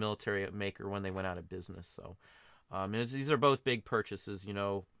directly from the military maker when they went out of business. So these are both big purchases,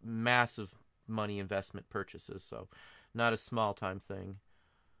 massive money investment purchases. So not a small time thing.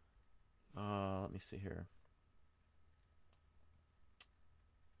 Let me see here.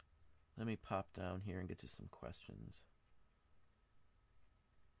 Let me pop down here and get to some questions.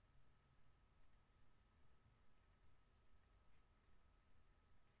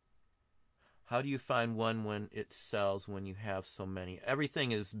 How do you find one when it sells when you have so many?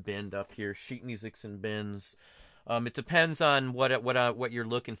 Everything is binned up here. Sheet music's in bins. It depends on what you're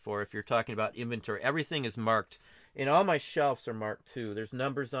looking for. If you're talking about inventory, everything is marked, and all my shelves are marked too. There's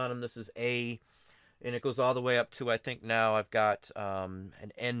numbers on them. This is A, and it goes all the way up to, I think now I've got an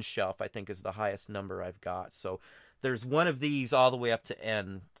N shelf. I think is the highest number I've got. So there's one of these all the way up to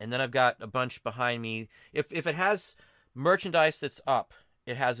N, and then I've got a bunch behind me. If it has merchandise that's up,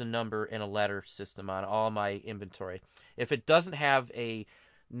 it has a number and a letter system on all my inventory. If it doesn't have a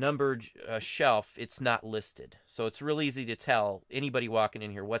numbered shelf, it's not listed. So it's real easy to tell anybody walking in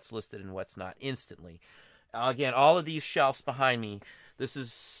here what's listed and what's not instantly. Again, all of these shelves behind me, this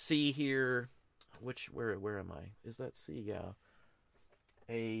is C here. Where am I? Is that C? Yeah.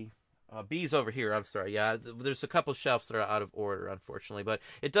 B's over here. I'm sorry. Yeah, there's a couple shelves that are out of order, unfortunately, but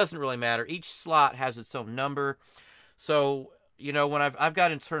it doesn't really matter. Each slot has its own number. So, you know, when I've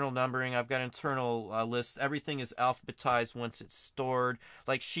got internal numbering, I've got internal lists. Everything is alphabetized once it's stored.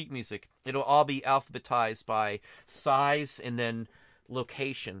 Like sheet music, it'll all be alphabetized by size and then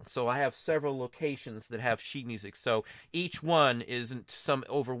location. So I have several locations that have sheet music. So each one isn't some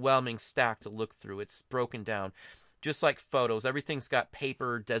overwhelming stack to look through. It's broken down. Just like photos, everything's got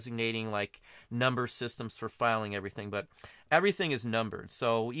paper designating like number systems for filing everything, but everything is numbered.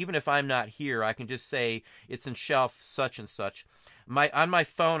 So even if I'm not here, I can just say it's in shelf such and such. On my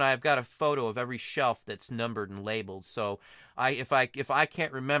phone, I've got a photo of every shelf that's numbered and labeled. So if I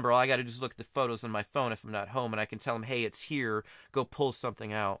can't remember, all I got to do is look at the photos on my phone if I'm not home, and I can tell them, hey, it's here. Go pull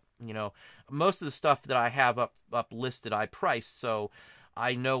something out. You know, most of the stuff that I have up listed, I priced, so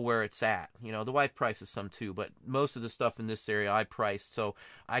I know where it's at. You know, the wife prices some too, but most of the stuff in this area I priced, so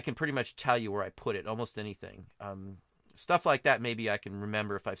I can pretty much tell you where I put it, almost anything. Stuff like that maybe I can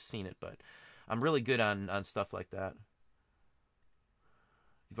remember if I've seen it, but I'm really good on stuff like that.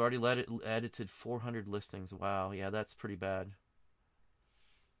 You've already edited 400 listings. Wow, yeah, that's pretty bad.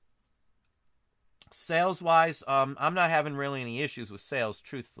 Sales-wise, I'm not having really any issues with sales,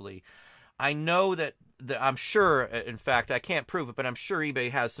 truthfully. I know that I'm sure, in fact, I can't prove it, but I'm sure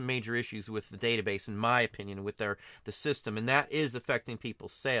eBay has some major issues with the database, in my opinion, with the system, and that is affecting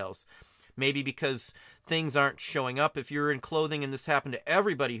people's sales. Maybe because things aren't showing up. If you're in clothing, and this happened to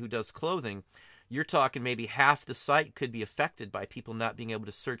everybody who does clothing, you're talking maybe half the site could be affected by people not being able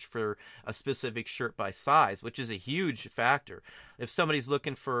to search for a specific shirt by size, which is a huge factor. If somebody's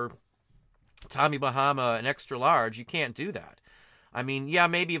looking for Tommy Bahama an extra large, you can't do that. I mean, yeah,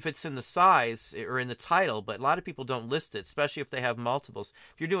 maybe if it's in the size or in the title, but a lot of people don't list it, especially if they have multiples.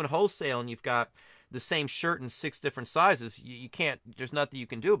 If you're doing wholesale and you've got the same shirt in 6 different sizes, you can't, there's nothing you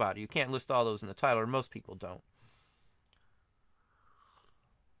can do about it. You can't list all those in the title, or most people don't.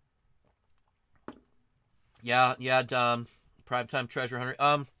 Yeah, Dom, Primetime Treasure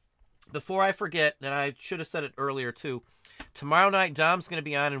Hunter. Before I forget, and I should have said it earlier too, tomorrow night Dom's going to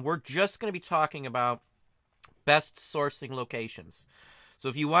be on, and we're just going to be talking about best sourcing locations. So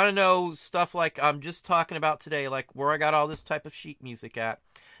if you want to know stuff like I'm just talking about today, like where I got all this type of sheet music at,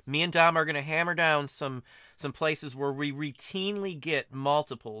 me and Dom are going to hammer down some places where we routinely get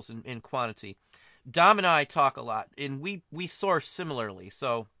multiples in quantity. Dom and I talk a lot, and we source similarly.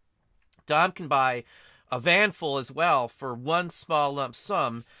 So Dom can buy a van full as well for one small lump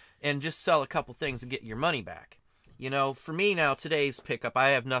sum and just sell a couple things and get your money back. You know, for me now, today's pickup, I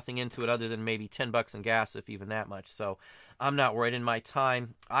have nothing into it other than maybe $10 in gas, if even that much. So I'm not worried. In my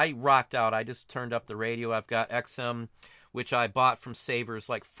time, I rocked out. I just turned up the radio. I've got XM, which I bought from Savers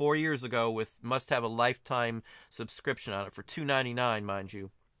like 4 years ago with must have a lifetime subscription on it for $2.99, mind you.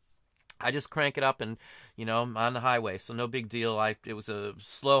 I just crank it up and, you know, I'm on the highway, so no big deal. It was a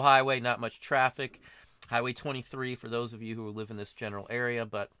slow highway, not much traffic. Highway 23 for those of you who live in this general area,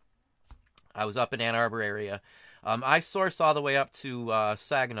 but I was up in Ann Arbor area. I source all the way up to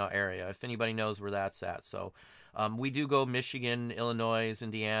Saginaw area, if anybody knows where that's at. So we do go Michigan, Illinois,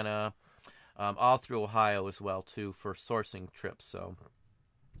 Indiana, all through Ohio as well, too, for sourcing trips. So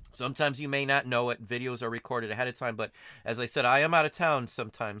sometimes you may not know it. Videos are recorded ahead of time. But as I said, I am out of town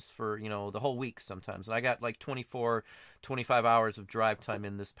sometimes for, you know, the whole week sometimes. And I got like 24, 25 hours of drive time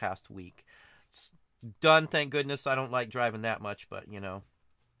in this past week. It's done, thank goodness. I don't like driving that much, but, you know.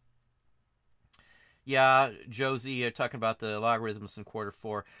 Yeah, Josie, you're talking about the logarithms in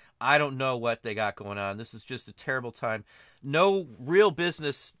Q4. I don't know what they got going on. This is just a terrible time. No real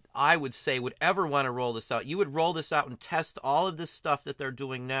business, I would say, would ever want to roll this out. You would roll this out and test all of this stuff that they're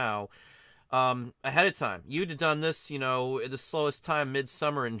doing now ahead of time. You'd have done this, you know, the slowest time,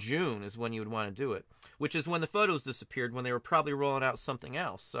 midsummer in June is when you would want to do it, which is when the photos disappeared, when they were probably rolling out something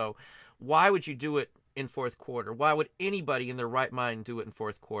else. So why would you do it in fourth quarter. Why would anybody in their right mind do it in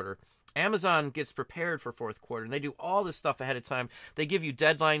fourth quarter? Amazon gets prepared for fourth quarter, and they do all this stuff ahead of time. They give you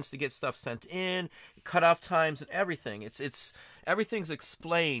deadlines to get stuff sent in, cutoff times, and everything. It's everything's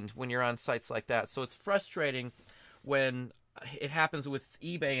explained when you're on sites like that. So it's frustrating when it happens with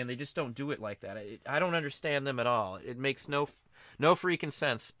eBay and they just don't do it like that. I don't understand them at all. It makes no freaking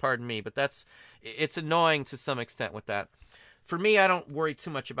sense, pardon me, but it's annoying to some extent with that. For me, I don't worry too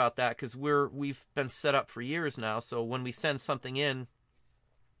much about that because we've been set up for years now. So when we send something in,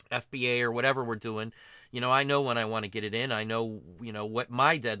 FBA or whatever we're doing, I know when I want to get it in. I know, what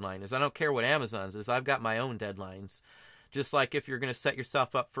my deadline is. I don't care what Amazon's is. I've got my own deadlines. Just like if you're going to set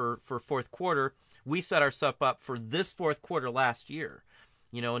yourself up for fourth quarter, we set ourselves up for this fourth quarter last year,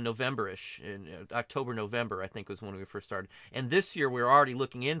 in November-ish, in October, November, I think was when we first started. And this year we're already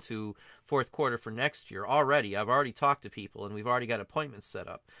looking into fourth quarter for next year already. I've already talked to people and we've already got appointments set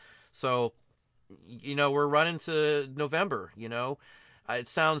up. So, we're running to November, It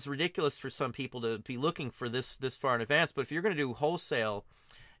sounds ridiculous for some people to be looking for this far in advance, but if you're going to do wholesale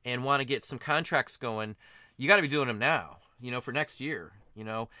and want to get some contracts going, you got to be doing them now, for next year,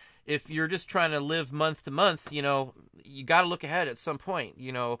 If you're just trying to live month to month, you got to look ahead at some point,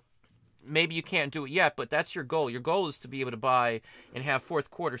 Maybe you can't do it yet, but that's your goal. Your goal is to be able to buy and have fourth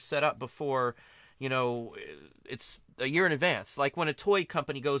quarter set up before, it's a year in advance. Like when a toy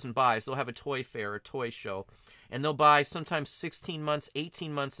company goes and buys, they'll have a toy fair, a toy show, and they'll buy sometimes 16 months,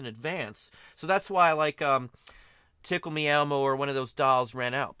 18 months in advance. So that's why, like, Tickle Me Elmo or one of those dolls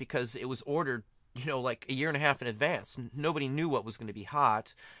ran out, because it was ordered, like a year and a half in advance. Nobody knew what was going to be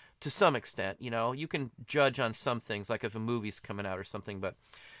hot to some extent. You can judge on some things, like if a movie's coming out or something, but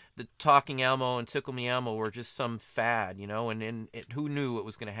the Talking Elmo and Tickle Me Elmo were just some fad, and who knew it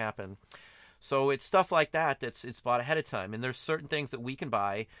was going to happen. So it's stuff like that it's bought ahead of time. And there's certain things that we can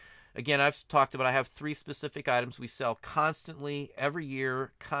buy. Again, I've talked about, I have 3 specific items we sell constantly, every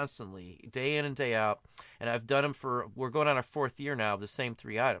year, constantly, day in and day out. And I've done them we're going on our 4th year now of the same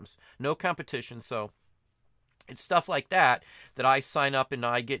 3 items. No competition, so it's stuff like that I sign up and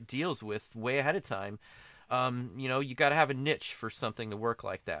I get deals with way ahead of time. You got to have a niche for something to work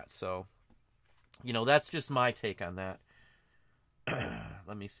like that. So, that's just my take on that.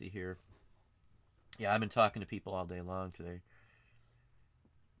 Let me see here. Yeah, I've been talking to people all day long today.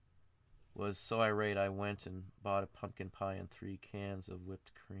 Was so irate I went and bought a pumpkin pie and 3 cans of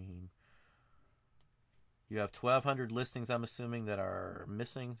whipped cream. You have 1,200 listings, I'm assuming, that are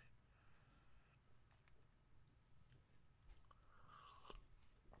missing.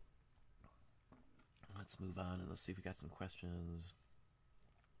 Let's move on and let's see if we got some questions.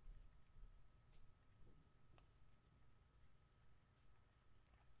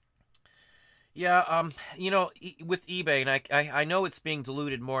 Yeah, with eBay, and I know it's being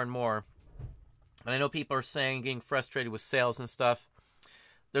diluted more and more, and I know people are saying, getting frustrated with sales and stuff.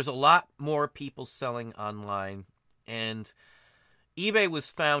 There's a lot more people selling online, and eBay was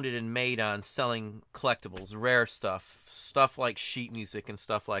founded and made on selling collectibles, rare stuff like sheet music and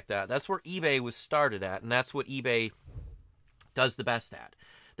stuff like that. That's where eBay was started at, and that's what eBay does the best at.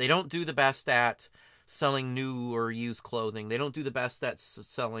 They don't do the best at selling new or used clothing. They don't do the best at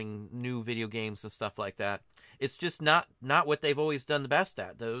selling new video games and stuff like that. It's just not what they've always done the best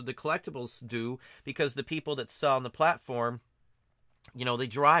at. The collectibles do, because the people that sell on the platform, they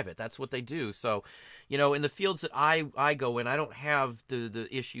drive it. That's what they do. So, in the fields that I go in, I don't have the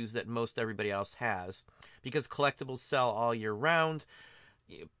issues that most everybody else has, because collectibles sell all year round.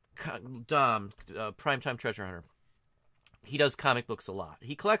 Dom, Primetime Treasure Hunter, he does comic books a lot.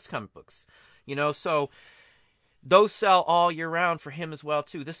 He collects comic books. So those sell all year round for him as well,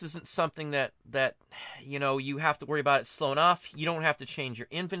 too. This isn't something that you have to worry about it slowing off. You don't have to change your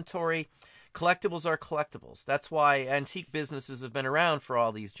inventory. Collectibles are collectibles. That's why antique businesses have been around for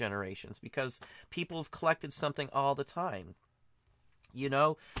all these generations, because people have collected something all the time.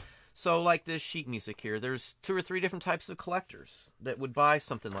 So like this sheet music here, there's 2 or 3 different types of collectors that would buy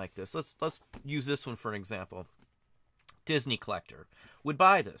something like this. Let's use this one for an example. Disney collector would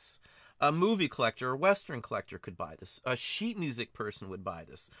buy this. A movie collector or Western collector could buy this. A sheet music person would buy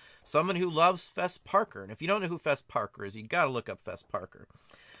this. Someone who loves Fess Parker. And if you don't know who Fess Parker is, you got to look up Fess Parker.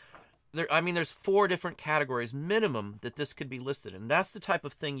 There's 4 different categories minimum that this could be listed in. That's the type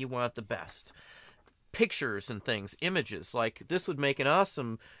of thing you want the best. Pictures and things, images. Like, this would make an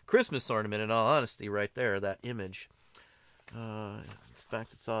awesome Christmas ornament, in all honesty, right there, that image. In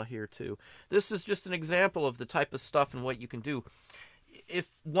fact, it's all here, too. This is just an example of the type of stuff and what you can do. If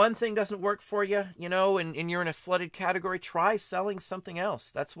one thing doesn't work for you, and you're in a flooded category, try selling something else.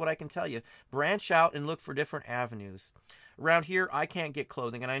 That's what I can tell you. Branch out and look for different avenues. Around here, I can't get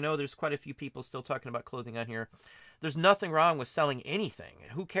clothing, and I know there's quite a few people still talking about clothing on here. There's nothing wrong with selling anything.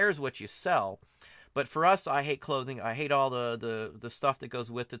 Who cares what you sell? But for us, I hate clothing. I hate all the stuff that goes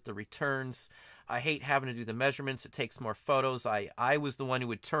with it, the returns. I hate having to do the measurements. It takes more photos. I was the one who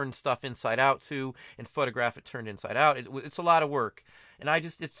would turn stuff inside out too and photograph it turned inside out. It's a lot of work, and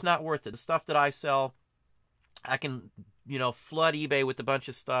it's not worth it. The stuff that I sell, I can, flood eBay with a bunch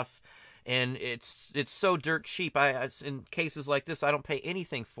of stuff, and it's so dirt cheap. In cases like this, I don't pay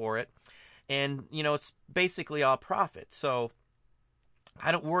anything for it, and it's basically all profit. So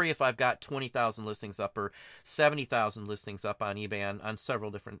I don't worry if I've got 20,000 listings up or 70,000 listings up on eBay on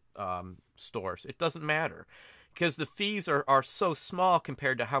several different stores. It doesn't matter because the fees are so small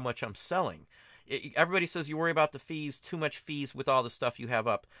compared to how much I'm selling. Everybody says you worry about the fees, too much fees with all the stuff you have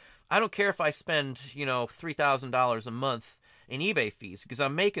up. I don't care if I spend, $3,000 a month in eBay fees because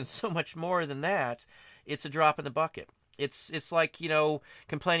I'm making so much more than that. It's a drop in the bucket. It's like,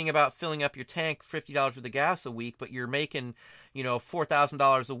 complaining about filling up your tank $50 worth of gas a week, but you're making,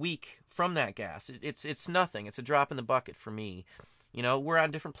 $4,000 a week from that gas. It's nothing. It's a drop in the bucket for me. We're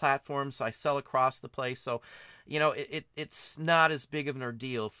on different platforms. I sell across the place. So, it's not as big of an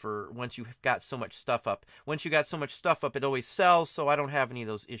ordeal for once you've got so much stuff up. Once you got so much stuff up, it always sells. So I don't have any of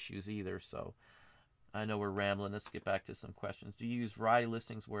those issues either. So I know we're rambling. Let's get back to some questions. Do you use variety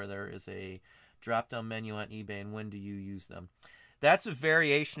listings where there is a drop-down menu on eBay, and when do you use them? That's a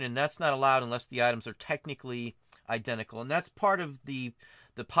variation, and that's not allowed unless the items are technically identical. And that's part of the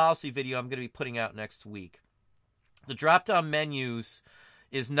policy video I'm going to be putting out next week. The drop-down menus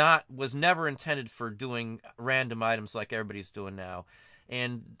was never intended for doing random items like everybody's doing now.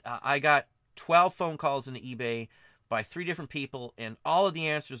 And I got 12 phone calls into eBay by 3 different people, and all of the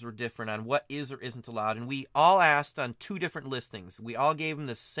answers were different on what is or isn't allowed. And we all asked on 2 different listings. We all gave them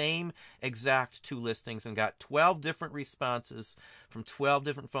the same exact 2 listings and got 12 different responses from 12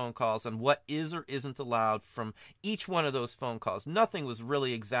 different phone calls on what is or isn't allowed from each one of those phone calls. Nothing was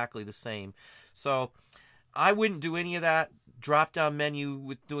really exactly the same. So I wouldn't do any of that drop-down menu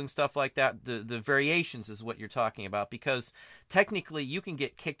with doing stuff like that. The variations is what you're talking about, because technically you can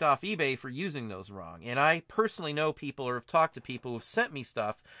get kicked off eBay for using those wrong. And I personally know people or have talked to people who've sent me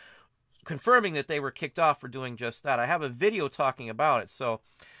stuff confirming that they were kicked off for doing just that. I have a video talking about it. So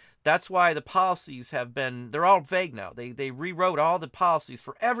that's why the policies they're all vague now. They rewrote all the policies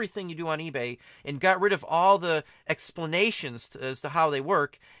for everything you do on eBay and got rid of all the explanations as to how they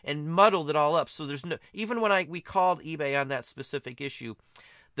work and muddled it all up. So there's even when we called eBay on that specific issue,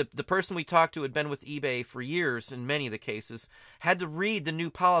 the person we talked to had been with eBay for years in many of the cases, had to read the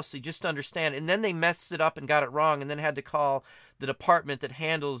new policy just to understand, and then they messed it up and got it wrong, and then had to call the department that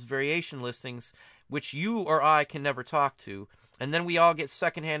handles variation listings, which you or I can never talk to. And then we all get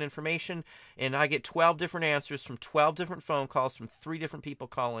secondhand information, and I get 12 different answers from 12 different phone calls from 3 different people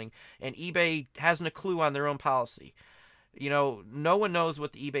calling, and eBay hasn't a clue on their own policy. No one knows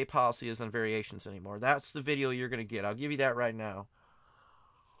what the eBay policy is on variations anymore. That's the video you're going to get. I'll give you that right now.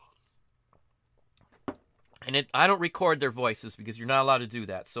 And I don't record their voices because you're not allowed to do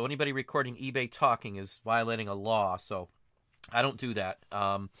that. So anybody recording eBay talking is violating a law, so I don't do that.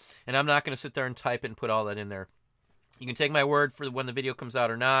 And I'm not going to sit there and type it and put all that in there. You can take my word for when the video comes out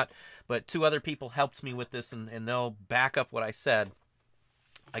or not, but 2 other people helped me with this, and they'll back up what I said.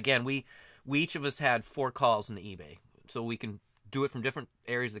 Again, we each of us had 4 calls into eBay, so we can do it from different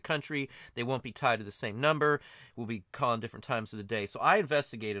areas of the country. They won't be tied to the same number. We'll be calling different times of the day. So I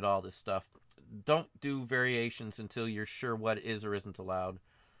investigated all this stuff. Don't do variations until you're sure what is or isn't allowed.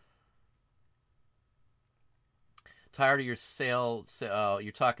 Tired of your sales?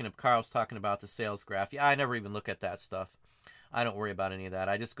 Carl's talking about the sales graph. Yeah, I never even look at that stuff. I don't worry about any of that.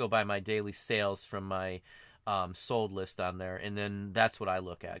 I just go by my daily sales from my sold list on there, and then that's what I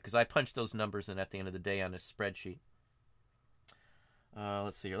look at, because I punch those numbers in at the end of the day on a spreadsheet.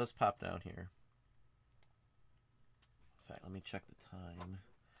 Let's see here. Let's pop down here. In fact, let me check the time.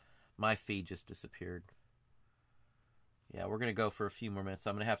 My feed just disappeared. Yeah, we're going to go for a few more minutes.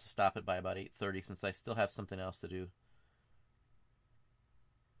 I'm going to have to stop it by about 8:30 since I still have something else to do.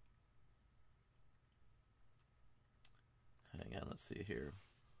 Hang on, let's see here.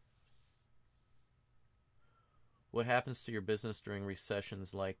 What happens to your business during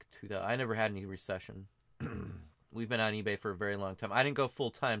recessions like 2000? I never had any recession. We've been on eBay for a very long time. I didn't go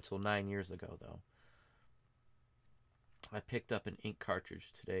full-time till 9 years ago, though. I picked up an ink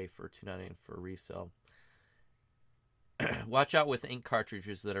cartridge today for $2.99 for resale. Watch out with ink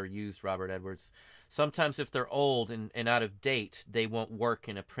cartridges that are used, Robert Edwards. Sometimes if they're old and out of date, they won't work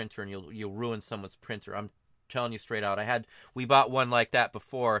in a printer, and you'll ruin someone's printer. I'm telling you straight out. We bought one like that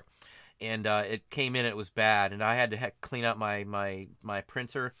before, and it came in. It was bad, and I had to clean out my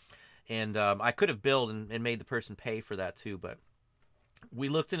printer, and I could have billed and made the person pay for that too, but we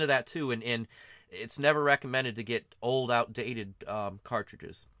looked into that too, and it's never recommended to get old, outdated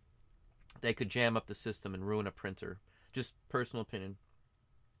cartridges. They could jam up the system and ruin a printer. Just personal opinion.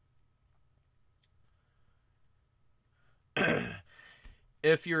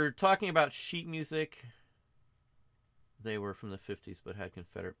 If you're talking about sheet music, they were from the 50s but had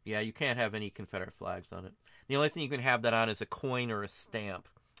Confederate. Yeah, you can't have any Confederate flags on it. The only thing you can have that on is a coin or a stamp.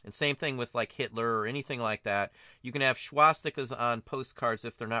 And same thing with like Hitler or anything like that. You can have swastikas on postcards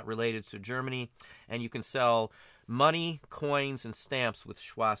if they're not related to Germany, and you can sell money, coins, and stamps with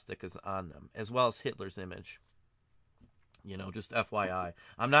swastikas on them, as well as Hitler's image. You know, just FYI.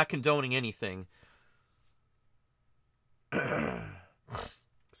 I'm not condoning anything.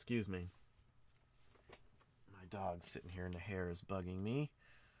 Excuse me. My dog's sitting here and the hair is bugging me.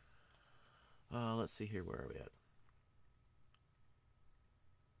 Let's see here. Where are we at?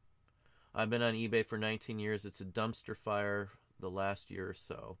 I've been on eBay for 19 years. It's a dumpster fire the last year or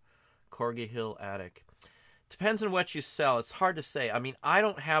so. Corgi Hill attic. Depends on what you sell. It's hard to say. I mean, I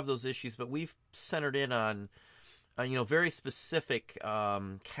don't have those issues, but we've centered in on very specific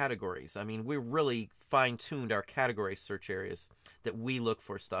categories. I mean, we really fine-tuned our category search areas that we look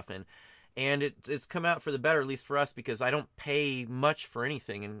for stuff in. And it's come out for the better, at least for us, because I don't pay much for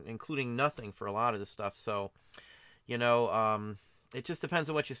anything, including nothing for a lot of this stuff. So, it just depends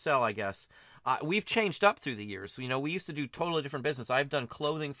on what you sell, I guess. We've changed up through the years. We used to do totally different business. I've done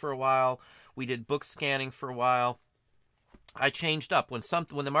clothing for a while. We did book scanning for a while. I changed up. When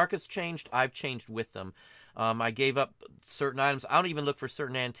the market's changed, I've changed with them. I gave up certain items. I don't even look for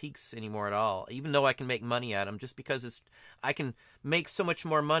certain antiques anymore at all, even though I can make money at them, just because I can make so much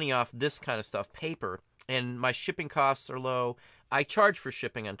more money off this kind of stuff, paper, and my shipping costs are low. I charge for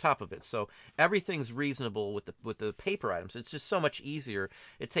shipping on top of it, so everything's reasonable with the paper items. It's just so much easier.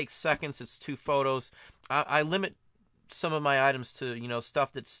 It takes seconds. It's 2 photos. I limit some of my items to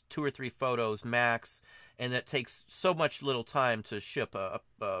stuff that's 2 or 3 photos max, and that takes so much little time to ship.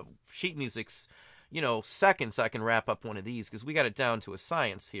 Sheet music's seconds. I can wrap up one of these because we got it down to a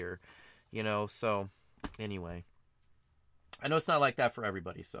science here. So anyway, I know it's not like that for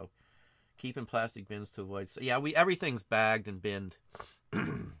everybody. So keep in plastic bins to avoid. So yeah, everything's bagged and binned.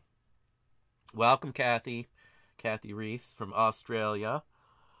 Welcome, Kathy Reese from Australia.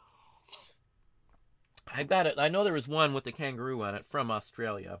 I got it. I know there was one with the kangaroo on it from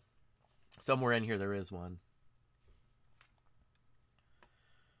Australia. Somewhere in here there is one.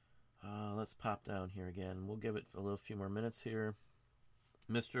 Let's pop down here again. We'll give it a few more minutes here.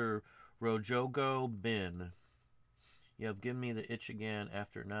 Mr. Rojogo Bin. You have given me the itch again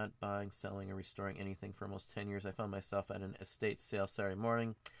after not buying, selling, or restoring anything for almost 10 years. I found myself at an estate sale Saturday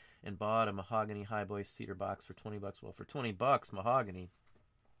morning and bought a mahogany highboy cedar box for $20. Well, for $20, mahogany.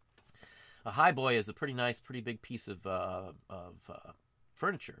 A highboy is a pretty nice, pretty big piece of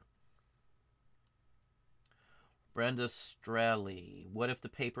furniture. Brenda Straley. What if the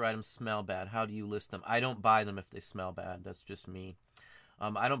paper items smell bad? How do you list them? I don't buy them if they smell bad. That's just me.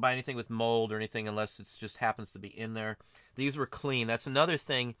 I don't buy anything with mold or anything unless it just happens to be in there. These were clean. That's another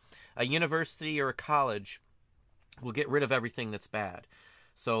thing. A university or a college will get rid of everything that's bad.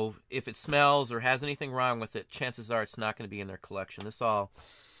 So if it smells or has anything wrong with it, chances are it's not going to be in their collection. This all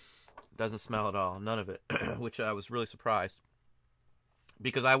doesn't smell at all. None of it, which I was really surprised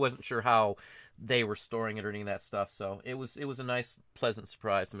because I wasn't sure how they were storing it or any of that stuff. So it was a nice, pleasant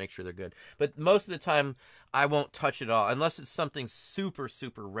surprise to make sure they're good. But most of the time, I won't touch it all unless it's something super,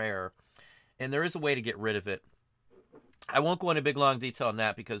 super rare. And there is a way to get rid of it. I won't go into big, long detail on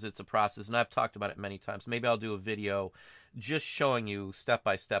that because it's a process, and I've talked about it many times. Maybe I'll do a video just showing you step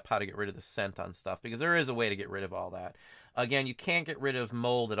by step how to get rid of the scent on stuff, because there is a way to get rid of all that. Again, you can't get rid of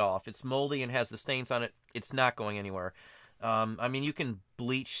mold at all. If it's moldy and has the stains on it, it's not going anywhere. I mean, you can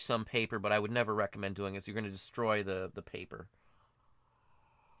bleach some paper, but I would never recommend doing it. So you're going to destroy the paper.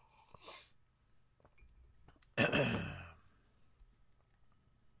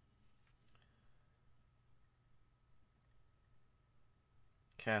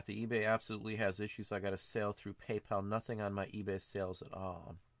 Kathy, eBay absolutely has issues. I got a sale through PayPal. Nothing on my eBay sales at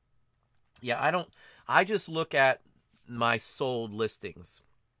all. Yeah, I just look at my sold listings.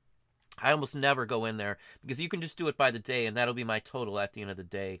 I almost never go in there because you can just do it by the day, and that'll be my total at the end of the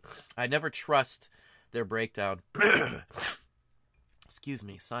day. I never trust their breakdown. Excuse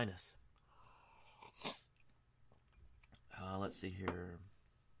me, sinus. Let's see here.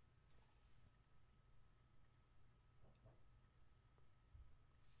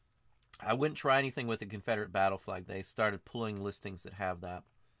 I wouldn't try anything with the Confederate battle flag. They started pulling listings that have that.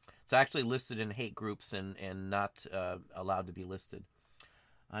 It's actually listed in hate groups and not allowed to be listed.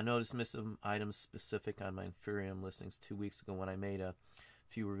 I noticed missing items specific on my Inferium listings 2 weeks ago when I made a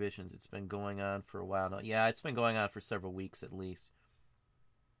few revisions. It's been going on for a while now. Yeah, it's been going on for several weeks at least.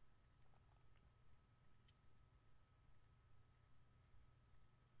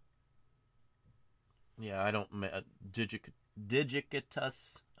 Yeah, I don't...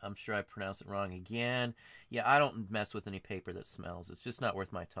 Digicatus, I'm sure I pronounced it wrong again. Yeah, I don't mess with any paper that smells. It's just not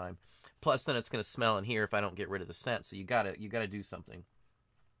worth my time. Plus, then it's going to smell in here if I don't get rid of the scent. So you gotta do something.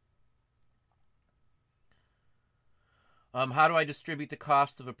 How do I distribute the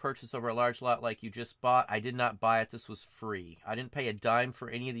cost of a purchase over a large lot like you just bought? I did not buy it. This was free. I didn't pay a dime for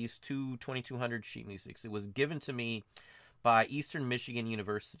any of these 2200 sheet musics. It was given to me by Eastern Michigan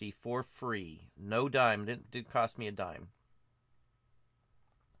University for free. No dime. Didn't cost me a dime.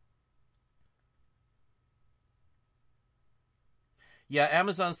 Yeah,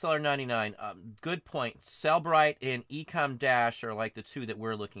 Amazon Seller 99. Good point. Sellbrite and Ecom Dash are like the two that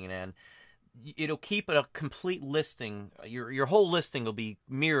we're looking at. It'll keep a complete listing. Your whole listing will be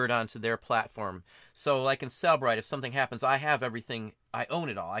mirrored onto their platform. So like in Sellbrite, if something happens, I have everything. I own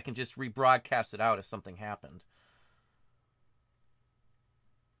it all. I can just rebroadcast it out if something happened.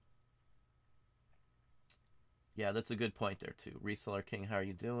 Yeah, that's a good point there too. Reseller King, how are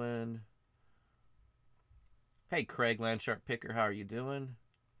you doing? Hey, Craig Landshark Picker, how are you doing?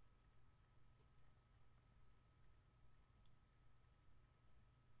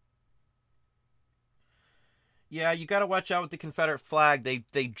 Yeah, you got to watch out with the Confederate flag.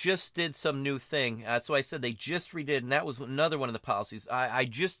 They just did some new thing. That's why I said they just redid, and that was another one of the policies. I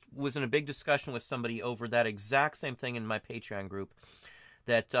just was in a big discussion with somebody over that exact same thing in my Patreon group,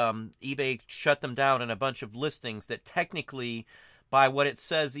 that eBay shut them down in a bunch of listings that technically, by what it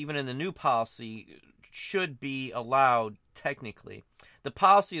says, even in the new policy, should be allowed technically. The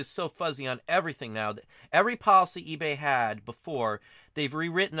policy is so fuzzy on everything now that every policy eBay had before, they've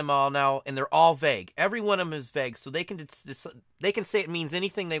rewritten them all now, and they're all vague. Every one of them is vague, so they can say it means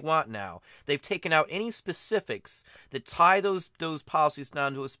anything they want now. They've taken out any specifics that tie those policies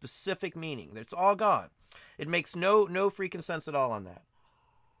down to a specific meaning. It's all gone. It makes no freaking sense at all on that.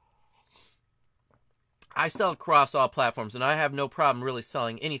 I sell across all platforms, and I have no problem really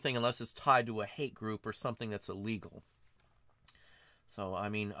selling anything unless it's tied to a hate group or something that's illegal. So, I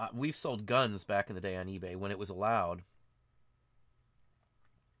mean, we've sold guns back in the day on eBay when it was allowed.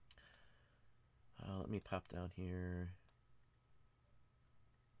 Let me pop down here.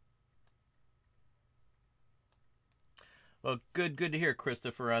 Well, good to hear,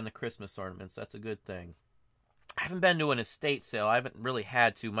 Christopher, on the Christmas ornaments. That's a good thing. I haven't been to an estate sale. I haven't really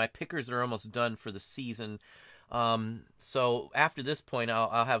had to. My pickers are almost done for the season. So after this point,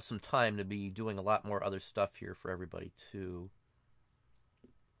 I'll have some time to be doing a lot more other stuff here for everybody, too.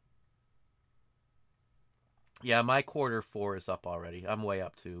 Yeah, my Q4 is up already. I'm way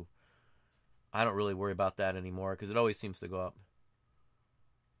up, too. I don't really worry about that anymore because it always seems to go up.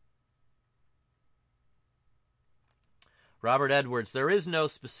 Robert Edwards, there is no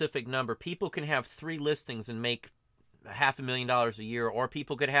specific number. People can have 3 listings and make $500,000 a year, or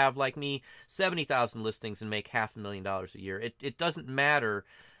people could have, like me, 70,000 listings and make $500,000 a year. It doesn't matter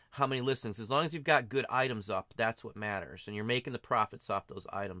how many listings. As long as you've got good items up, that's what matters. And you're making the profits off those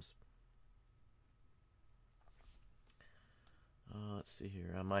items. Let's see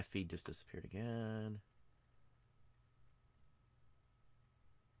here. My feed just disappeared again.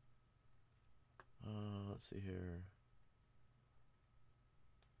 Let's see here.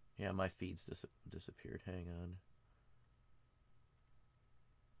 Yeah, my feed's disappeared. Hang on.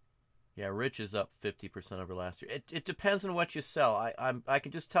 Yeah, Rich is up 50% over last year. It depends on what you sell. I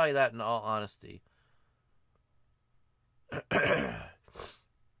can just tell you that in all honesty.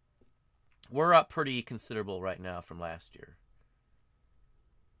 We're up pretty considerable right now from last year.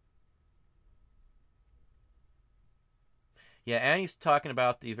 Yeah, Annie's talking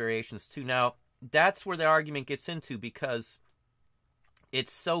about the variations too. Now, that's where the argument gets into because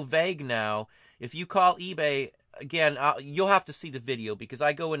it's so vague now. If you call eBay, again, you'll have to see the video because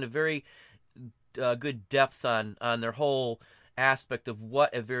I go into very good depth on their whole aspect of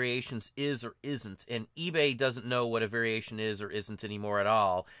what a variations is or isn't. And eBay doesn't know what a variation is or isn't anymore at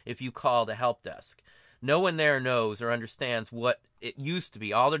all if you call the help desk. No one there knows or understands what it used to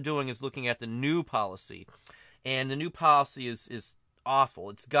be. All they're doing is looking at the new policy. And the new policy is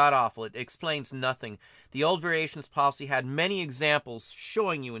awful. It's god-awful. It explains nothing. The old variations policy had many examples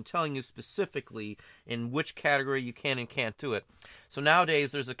showing you and telling you specifically in which category you can and can't do it. So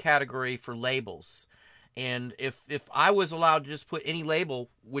nowadays there's a category for labels. And if I was allowed to just put any label,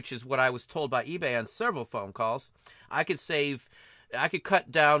 which is what I was told by eBay on several phone calls, I could save I could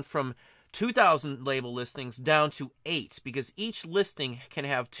cut down from 2,000 label listings down to 8, because each listing can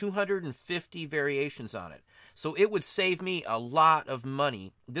have 250 variations on it. So it would save me a lot of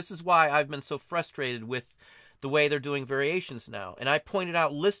money. This is why I've been so frustrated with the way they're doing variations now. And I pointed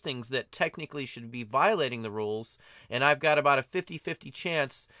out listings that technically should be violating the rules, and I've got about a 50-50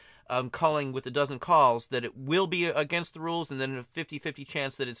 chance calling with a dozen calls that it will be against the rules, and then a 50-50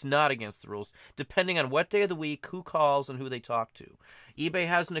 chance that it's not against the rules, depending on what day of the week, who calls, and who they talk to. eBay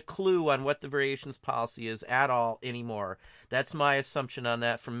hasn't a clue on what the variations policy is at all anymore. That's my assumption on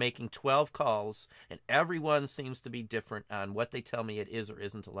that from making 12 calls, and everyone seems to be different on what they tell me it is or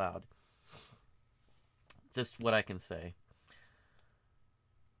isn't allowed. Just what I can say.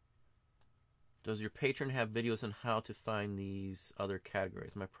 Does your patron have videos on how to find these other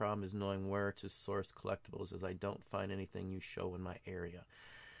categories? My problem is knowing where to source collectibles, as I don't find anything you show in my area.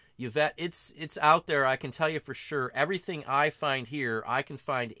 Yvette, it's out there. I can tell you for sure. Everything I find here, I can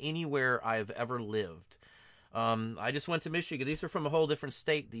find anywhere I've ever lived. I just went to Michigan. These are from a whole different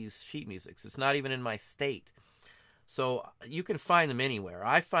state, these sheet musics. It's not even in my state. So you can find them anywhere.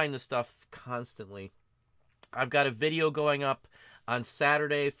 I find the stuff constantly. I've got a video going up on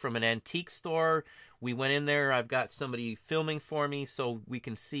Saturday from an antique store. We went in there. I've got somebody filming for me so we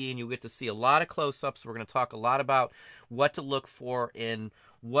can see, and you'll get to see a lot of close-ups. We're going to talk a lot about what to look for and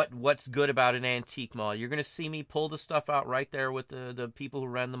what's good about an antique mall. You're going to see me pull the stuff out right there with the people who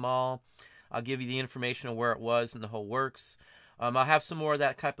run the mall. I'll give you the information of where it was and the whole works. I'll have some more of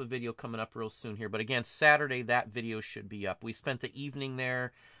that type of video coming up real soon here. But again, Saturday, that video should be up. We spent the evening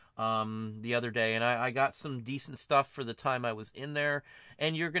there the other day, and I got some decent stuff for the time I was in there,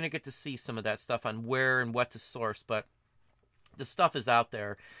 and you're going to get to see some of that stuff on where and what to source, but the stuff is out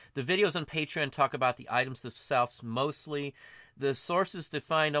there. The videos on Patreon talk about the items themselves mostly. The sources to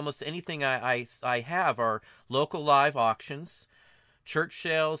find almost anything I have are local live auctions, church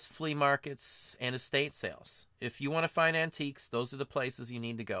sales, flea markets, and estate sales. If you want to find antiques, those are the places you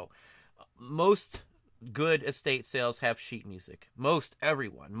need to go. Most good estate sales have sheet music. Most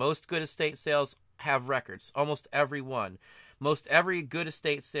everyone. Most good estate sales have records. Almost every one. Most every good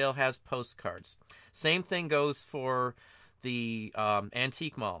estate sale has postcards. Same thing goes for the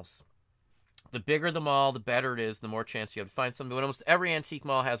antique malls. The bigger the mall, the better it is, the more chance you have to find something. But almost every antique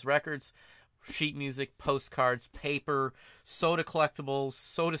mall has records, sheet music, postcards, paper, soda collectibles,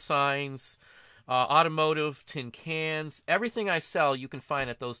 soda signs, automotive, tin cans. Everything I sell you can find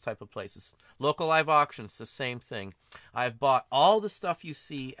at those type of places. Local live auctions, the same thing. I've bought all the stuff you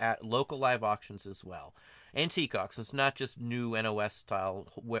see at local live auctions as well. Antique auctions, not just new NOS style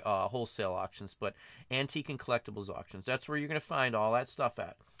wholesale auctions, but antique and collectibles auctions. That's where you're going to find all that stuff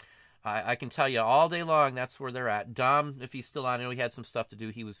at. I can tell you all day long that's where they're at. Dom, if he's still on, I know he had some stuff to do.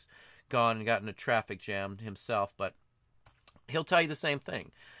 He was gone and got in a traffic jam himself, but he'll tell you the same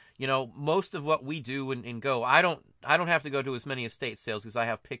thing. You know, most of what we do and go, I don't have to go to as many estate sales because I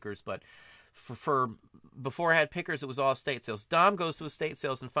have pickers, but for before I had pickers, it was all estate sales. Dom goes to estate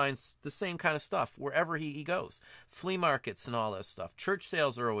sales and finds the same kind of stuff wherever he goes. Flea markets and all that stuff. Church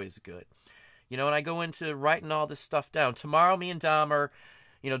sales are always good. You know, and I go into writing all this stuff down. Tomorrow, me and Dom are,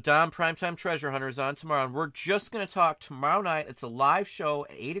 Dom Primetime Treasure Hunter is on tomorrow, and we're just going to talk tomorrow night. It's a live show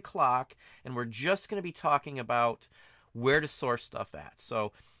at 8 o'clock, and we're just going to be talking about where to source stuff at.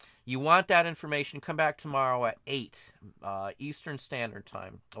 So you want that information, come back tomorrow at 8 Eastern Standard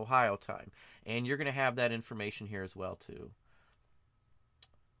Time, Ohio time. And you're going to have that information here as well, too.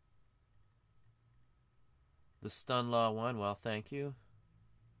 The Stun Law one, well, thank you.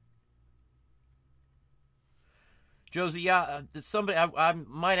 Josie, yeah, somebody, I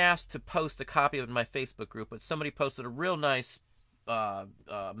might ask to post a copy of it in my Facebook group, but somebody posted a real nice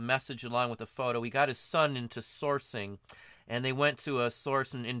message along with a photo. He got his son into sourcing, and they went to a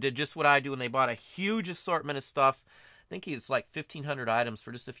source and did just what I do, and they bought a huge assortment of stuff. I think it's like 1,500 items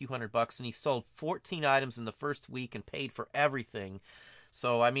for just a few $100, and he sold 14 items in the first week and paid for everything.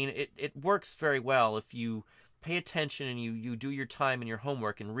 So, I mean, it works very well if you pay attention and you do your time and your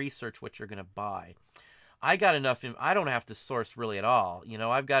homework and research what you're going to buy. I got enough, I don't have to source really at all.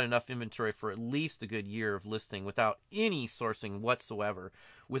 I've got enough inventory for at least a good year of listing without any sourcing whatsoever,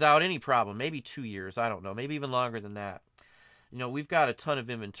 without any problem, maybe 2 years, I don't know, maybe even longer than that. We've got a ton of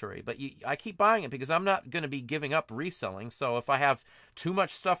inventory, but I keep buying it because I'm not going to be giving up reselling. So if I have too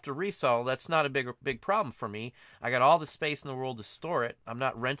much stuff to resell, that's not a big problem for me. I got all the space in the world to store it. I'm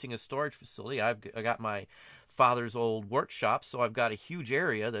not renting a storage facility. I got my father's old workshop, so I've got a huge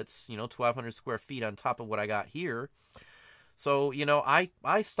area that's 1,200 square feet on top of what I got here. So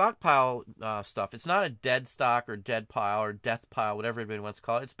I stockpile stuff. It's not a dead stock or dead pile or death pile, whatever anybody wants to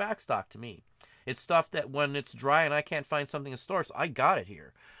call it. It's back stock to me. It's stuff that when it's dry and I can't find something to store, so I got it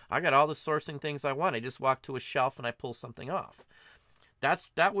here. I got all the sourcing things I want. I just walk to a shelf and I pull something off.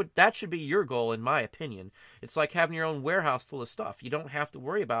 That should be your goal, in my opinion. It's like having your own warehouse full of stuff. You don't have to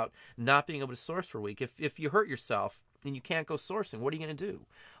worry about not being able to source for a week. If you hurt yourself and you can't go sourcing, what are you going to do?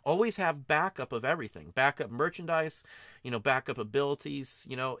 Always have backup of everything. Backup merchandise, backup abilities.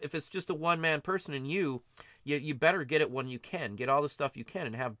 If it's just a one-man person and you better get it when you can. Get all the stuff you can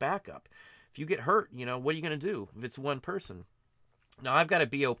and have backup. If you get hurt, what are you going to do if it's one person? Now, I've got a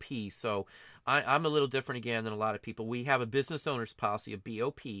BOP, so I'm a little different again than a lot of people. We have a business owner's policy, a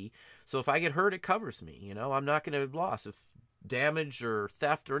BOP, so if I get hurt, it covers me. I'm not going to be lost. If damage or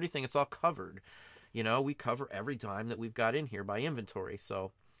theft or anything, it's all covered. We cover every dime that we've got in here by inventory,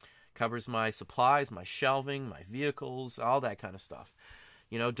 so covers my supplies, my shelving, my vehicles, all that kind of stuff.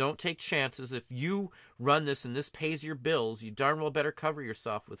 Don't take chances. If you run this and this pays your bills, you darn well better cover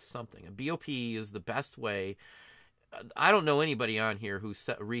yourself with something. A BOP is the best way. I don't know anybody on here who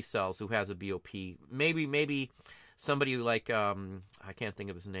resells who has a BOP. Maybe somebody like I can't think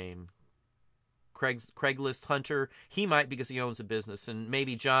of his name. Craigslist Hunter. He might because he owns a business, and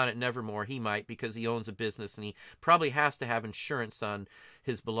maybe John at Nevermore. He might because he owns a business, and he probably has to have insurance on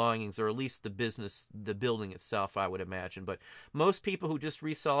his belongings, or at least the business, the building itself, I would imagine. But most people who just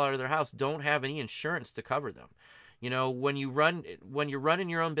resell out of their house don't have any insurance to cover them. When you're running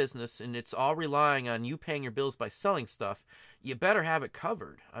your own business and it's all relying on you paying your bills by selling stuff, you better have it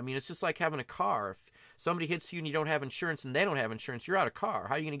covered. I mean, it's just like having a car. If somebody hits you and you don't have insurance and they don't have insurance, you're out of car.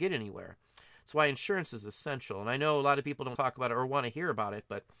 How are you going to get anywhere? That's why insurance is essential. And I know a lot of people don't talk about it or want to hear about it,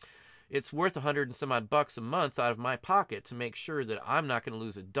 but it's worth $100 and some odd bucks a month out of my pocket to make sure that I'm not going to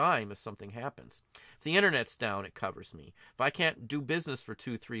lose a dime if something happens. If the internet's down, it covers me. If I can't do business for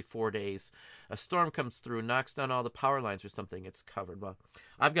 2, 3, 4 days, a storm comes through and knocks down all the power lines or something, it's covered. Well,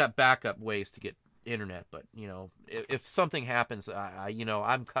 I've got backup ways to get internet, but if something happens,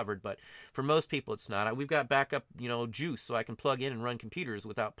 I'm covered. But for most people, it's not. We've got backup, juice, so I can plug in and run computers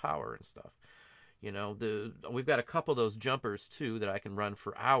without power and stuff. We've got a couple of those jumpers too that I can run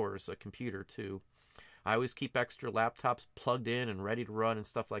for hours, a computer too. I always keep extra laptops plugged in and ready to run and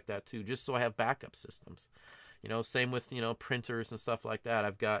stuff like that too, just so I have backup systems. Same with, printers and stuff like that.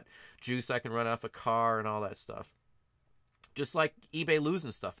 I've got juice I can run off a car and all that stuff. Just like eBay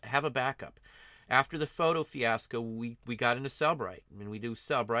losing stuff, have a backup. After the photo fiasco, we got into Sellbrite. I mean, we do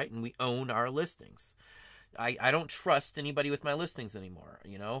Sellbrite and we own our listings. I don't trust anybody with my listings anymore,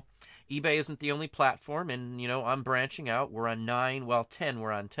 eBay isn't the only platform, and, I'm branching out. We're on 10.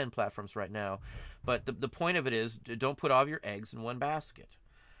 We're on 10 platforms right now. But the point of it is, don't put all of your eggs in one basket,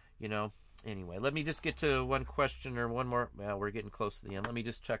 Anyway, let me just get to one question or one more. Well, we're getting close to the end. Let me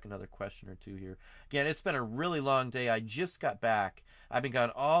just check another question or two here. Again, it's been a really long day. I just got back. I've been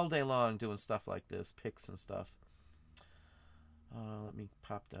gone all day long doing stuff like this, picks and stuff. Let me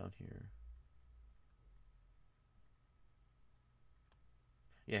pop down here.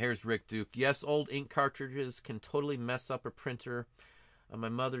 Yeah, here's Rick Duke. Yes, old ink cartridges can totally mess up a printer. My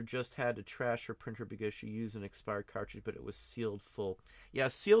mother just had to trash her printer because she used an expired cartridge, but it was sealed full. Yeah,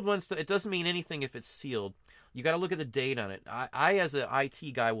 sealed ones, it doesn't mean anything if it's sealed. You got to look at the date on it. I, as an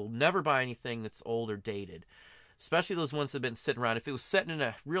IT guy, will never buy anything that's old or dated, especially those ones that have been sitting around. If it was sitting in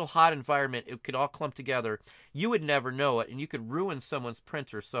a real hot environment, it could all clump together. You would never know it, and you could ruin someone's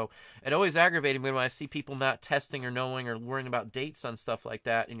printer. So it always aggravated me when I see people not testing or knowing or worrying about dates on stuff like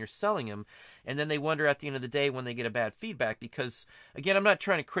that, and you're selling them, and then they wonder at the end of the day when they get a bad feedback because, again, I'm not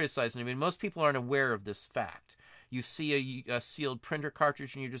trying to criticize them. I mean, most people aren't aware of this fact. You see a sealed printer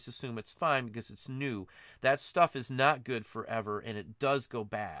cartridge and you just assume it's fine because it's new. That stuff is not good forever, and it does go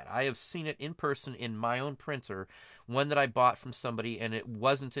bad. I have seen it in person in my own printer, one that I bought from somebody, and it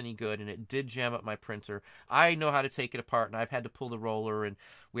wasn't any good, and it did jam up my printer. I know how to take it apart, and I've had to pull the roller, and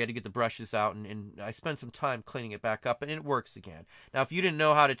we had to get the brushes out, and I spent some time cleaning it back up, and it works again. Now, if you didn't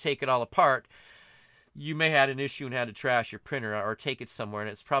know how to take it all apart, you may have had an issue and had to trash your printer or take it somewhere, and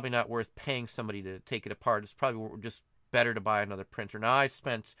it's probably not worth paying somebody to take it apart. It's probably just better to buy another printer. Now, I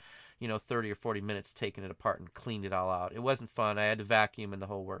spent, 30 or 40 minutes taking it apart and cleaned it all out. It wasn't fun. I had to vacuum and the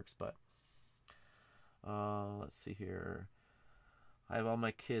whole works, but let's see here. All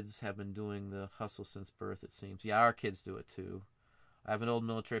my kids have been doing the hustle since birth, it seems. Yeah, our kids do it too. I have an old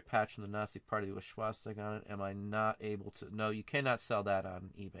military patch from the Nazi Party with a swastika on it. Am I not able to? No, you cannot sell that on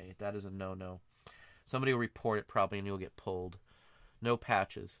eBay. That is a no-no. Somebody will report it probably and you'll get pulled. No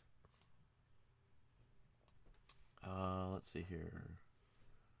patches. Let's see here.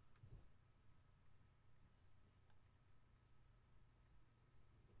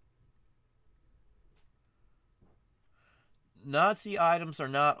 Nazi items are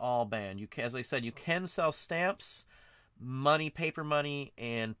not all banned. You can, as I said, you can sell stamps, money, paper money,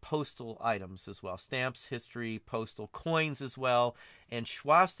 and postal items as well. Stamps, history, postal, coins as well. And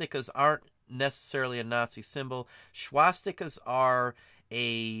swastikas aren't necessarily a Nazi symbol. Swastikas are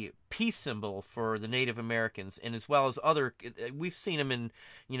a peace symbol for the Native Americans, and as well as other, we've seen them in,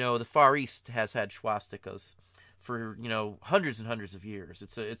 the Far East has had swastikas for, hundreds and hundreds of years.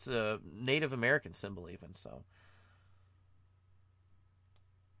 It's a Native American symbol even, so.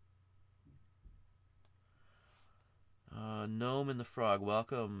 Gnome and the Frog,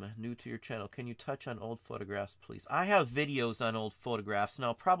 welcome. New to your channel. Can you touch on old photographs, please? I have videos on old photographs, and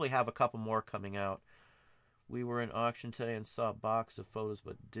I'll probably have a couple more coming out. We were in auction today and saw a box of photos,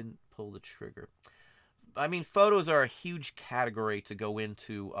 but didn't pull the trigger. I mean, photos are a huge category to go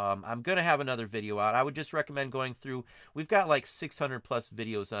into. I'm going to have another video out. I would just recommend going through. We've got like 600 plus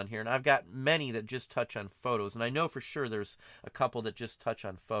videos on here, and I've got many that just touch on photos. And I know for sure there's a couple that just touch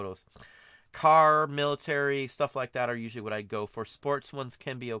on photos. Car, military, stuff like that are usually what I go for. Sports ones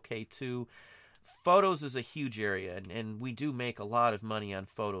can be okay too. Photos is a huge area, and we do make a lot of money on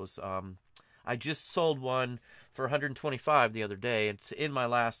photos. I just sold one for $125 the other day. It's in my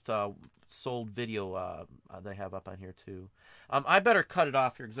last sold video that I have up on here too. I better cut it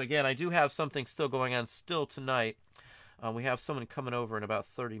off here because, again, I do have something still going on still tonight. We have someone coming over in about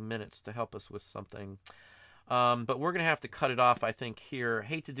 30 minutes to help us with something. But we're going to have to cut it off, I think, here.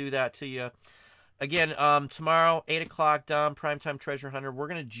 Hate to do that to you. Again, tomorrow, 8 o'clock, Dom, Primetime Treasure Hunter, we're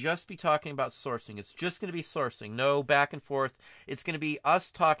going to just be talking about sourcing. It's just going to be sourcing. No back and forth. It's going to be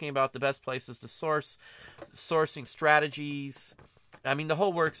us talking about the best places to source, sourcing strategies. I mean, the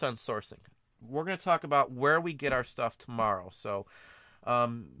whole works on sourcing. We're going to talk about where we get our stuff tomorrow. So,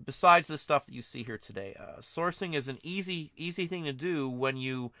 besides the stuff that you see here today, sourcing is an easy thing to do when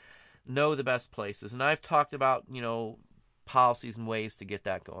you know the best places. And I've talked about, policies and ways to get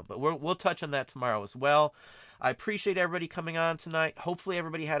that going. But we'll touch on that tomorrow as well. I appreciate everybody coming on tonight. Hopefully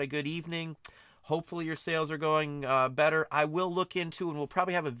everybody had a good evening. Hopefully your sales are going better. I will look into, and we'll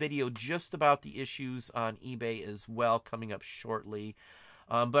probably have a video just about the issues on eBay as well coming up shortly.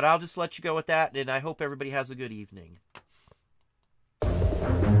 But I'll just let you go with that, and I hope everybody has a good evening.